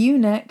see you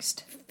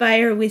next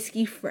Fire,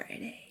 Whiskey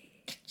Friday.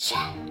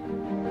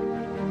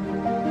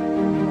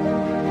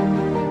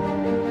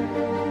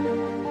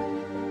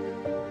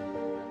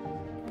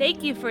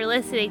 Thank you for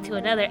listening to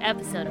another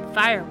episode of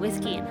Fire,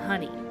 Whiskey, and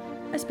Honey.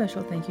 A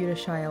special thank you to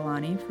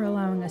Shyalani for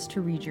allowing us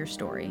to read your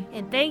story.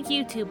 And thank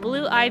you to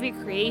Blue Ivy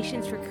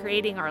Creations for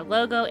creating our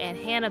logo and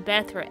Hannah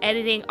Beth for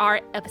editing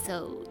our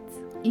episodes.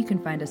 You can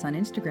find us on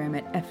Instagram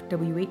at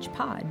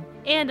FWHpod.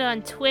 And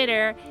on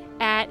Twitter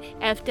at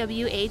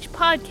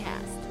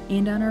FWHpodcast.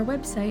 And on our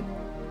website,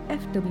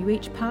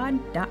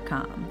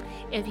 FWHpod.com.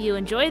 If you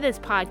enjoy this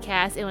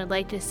podcast and would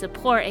like to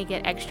support and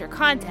get extra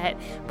content,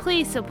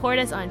 please support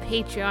us on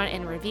Patreon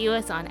and review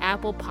us on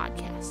Apple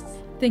Podcasts.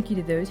 Thank you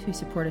to those who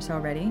support us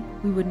already.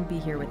 We wouldn't be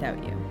here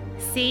without you.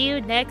 See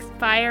you next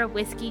Fire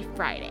Whiskey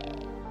Friday.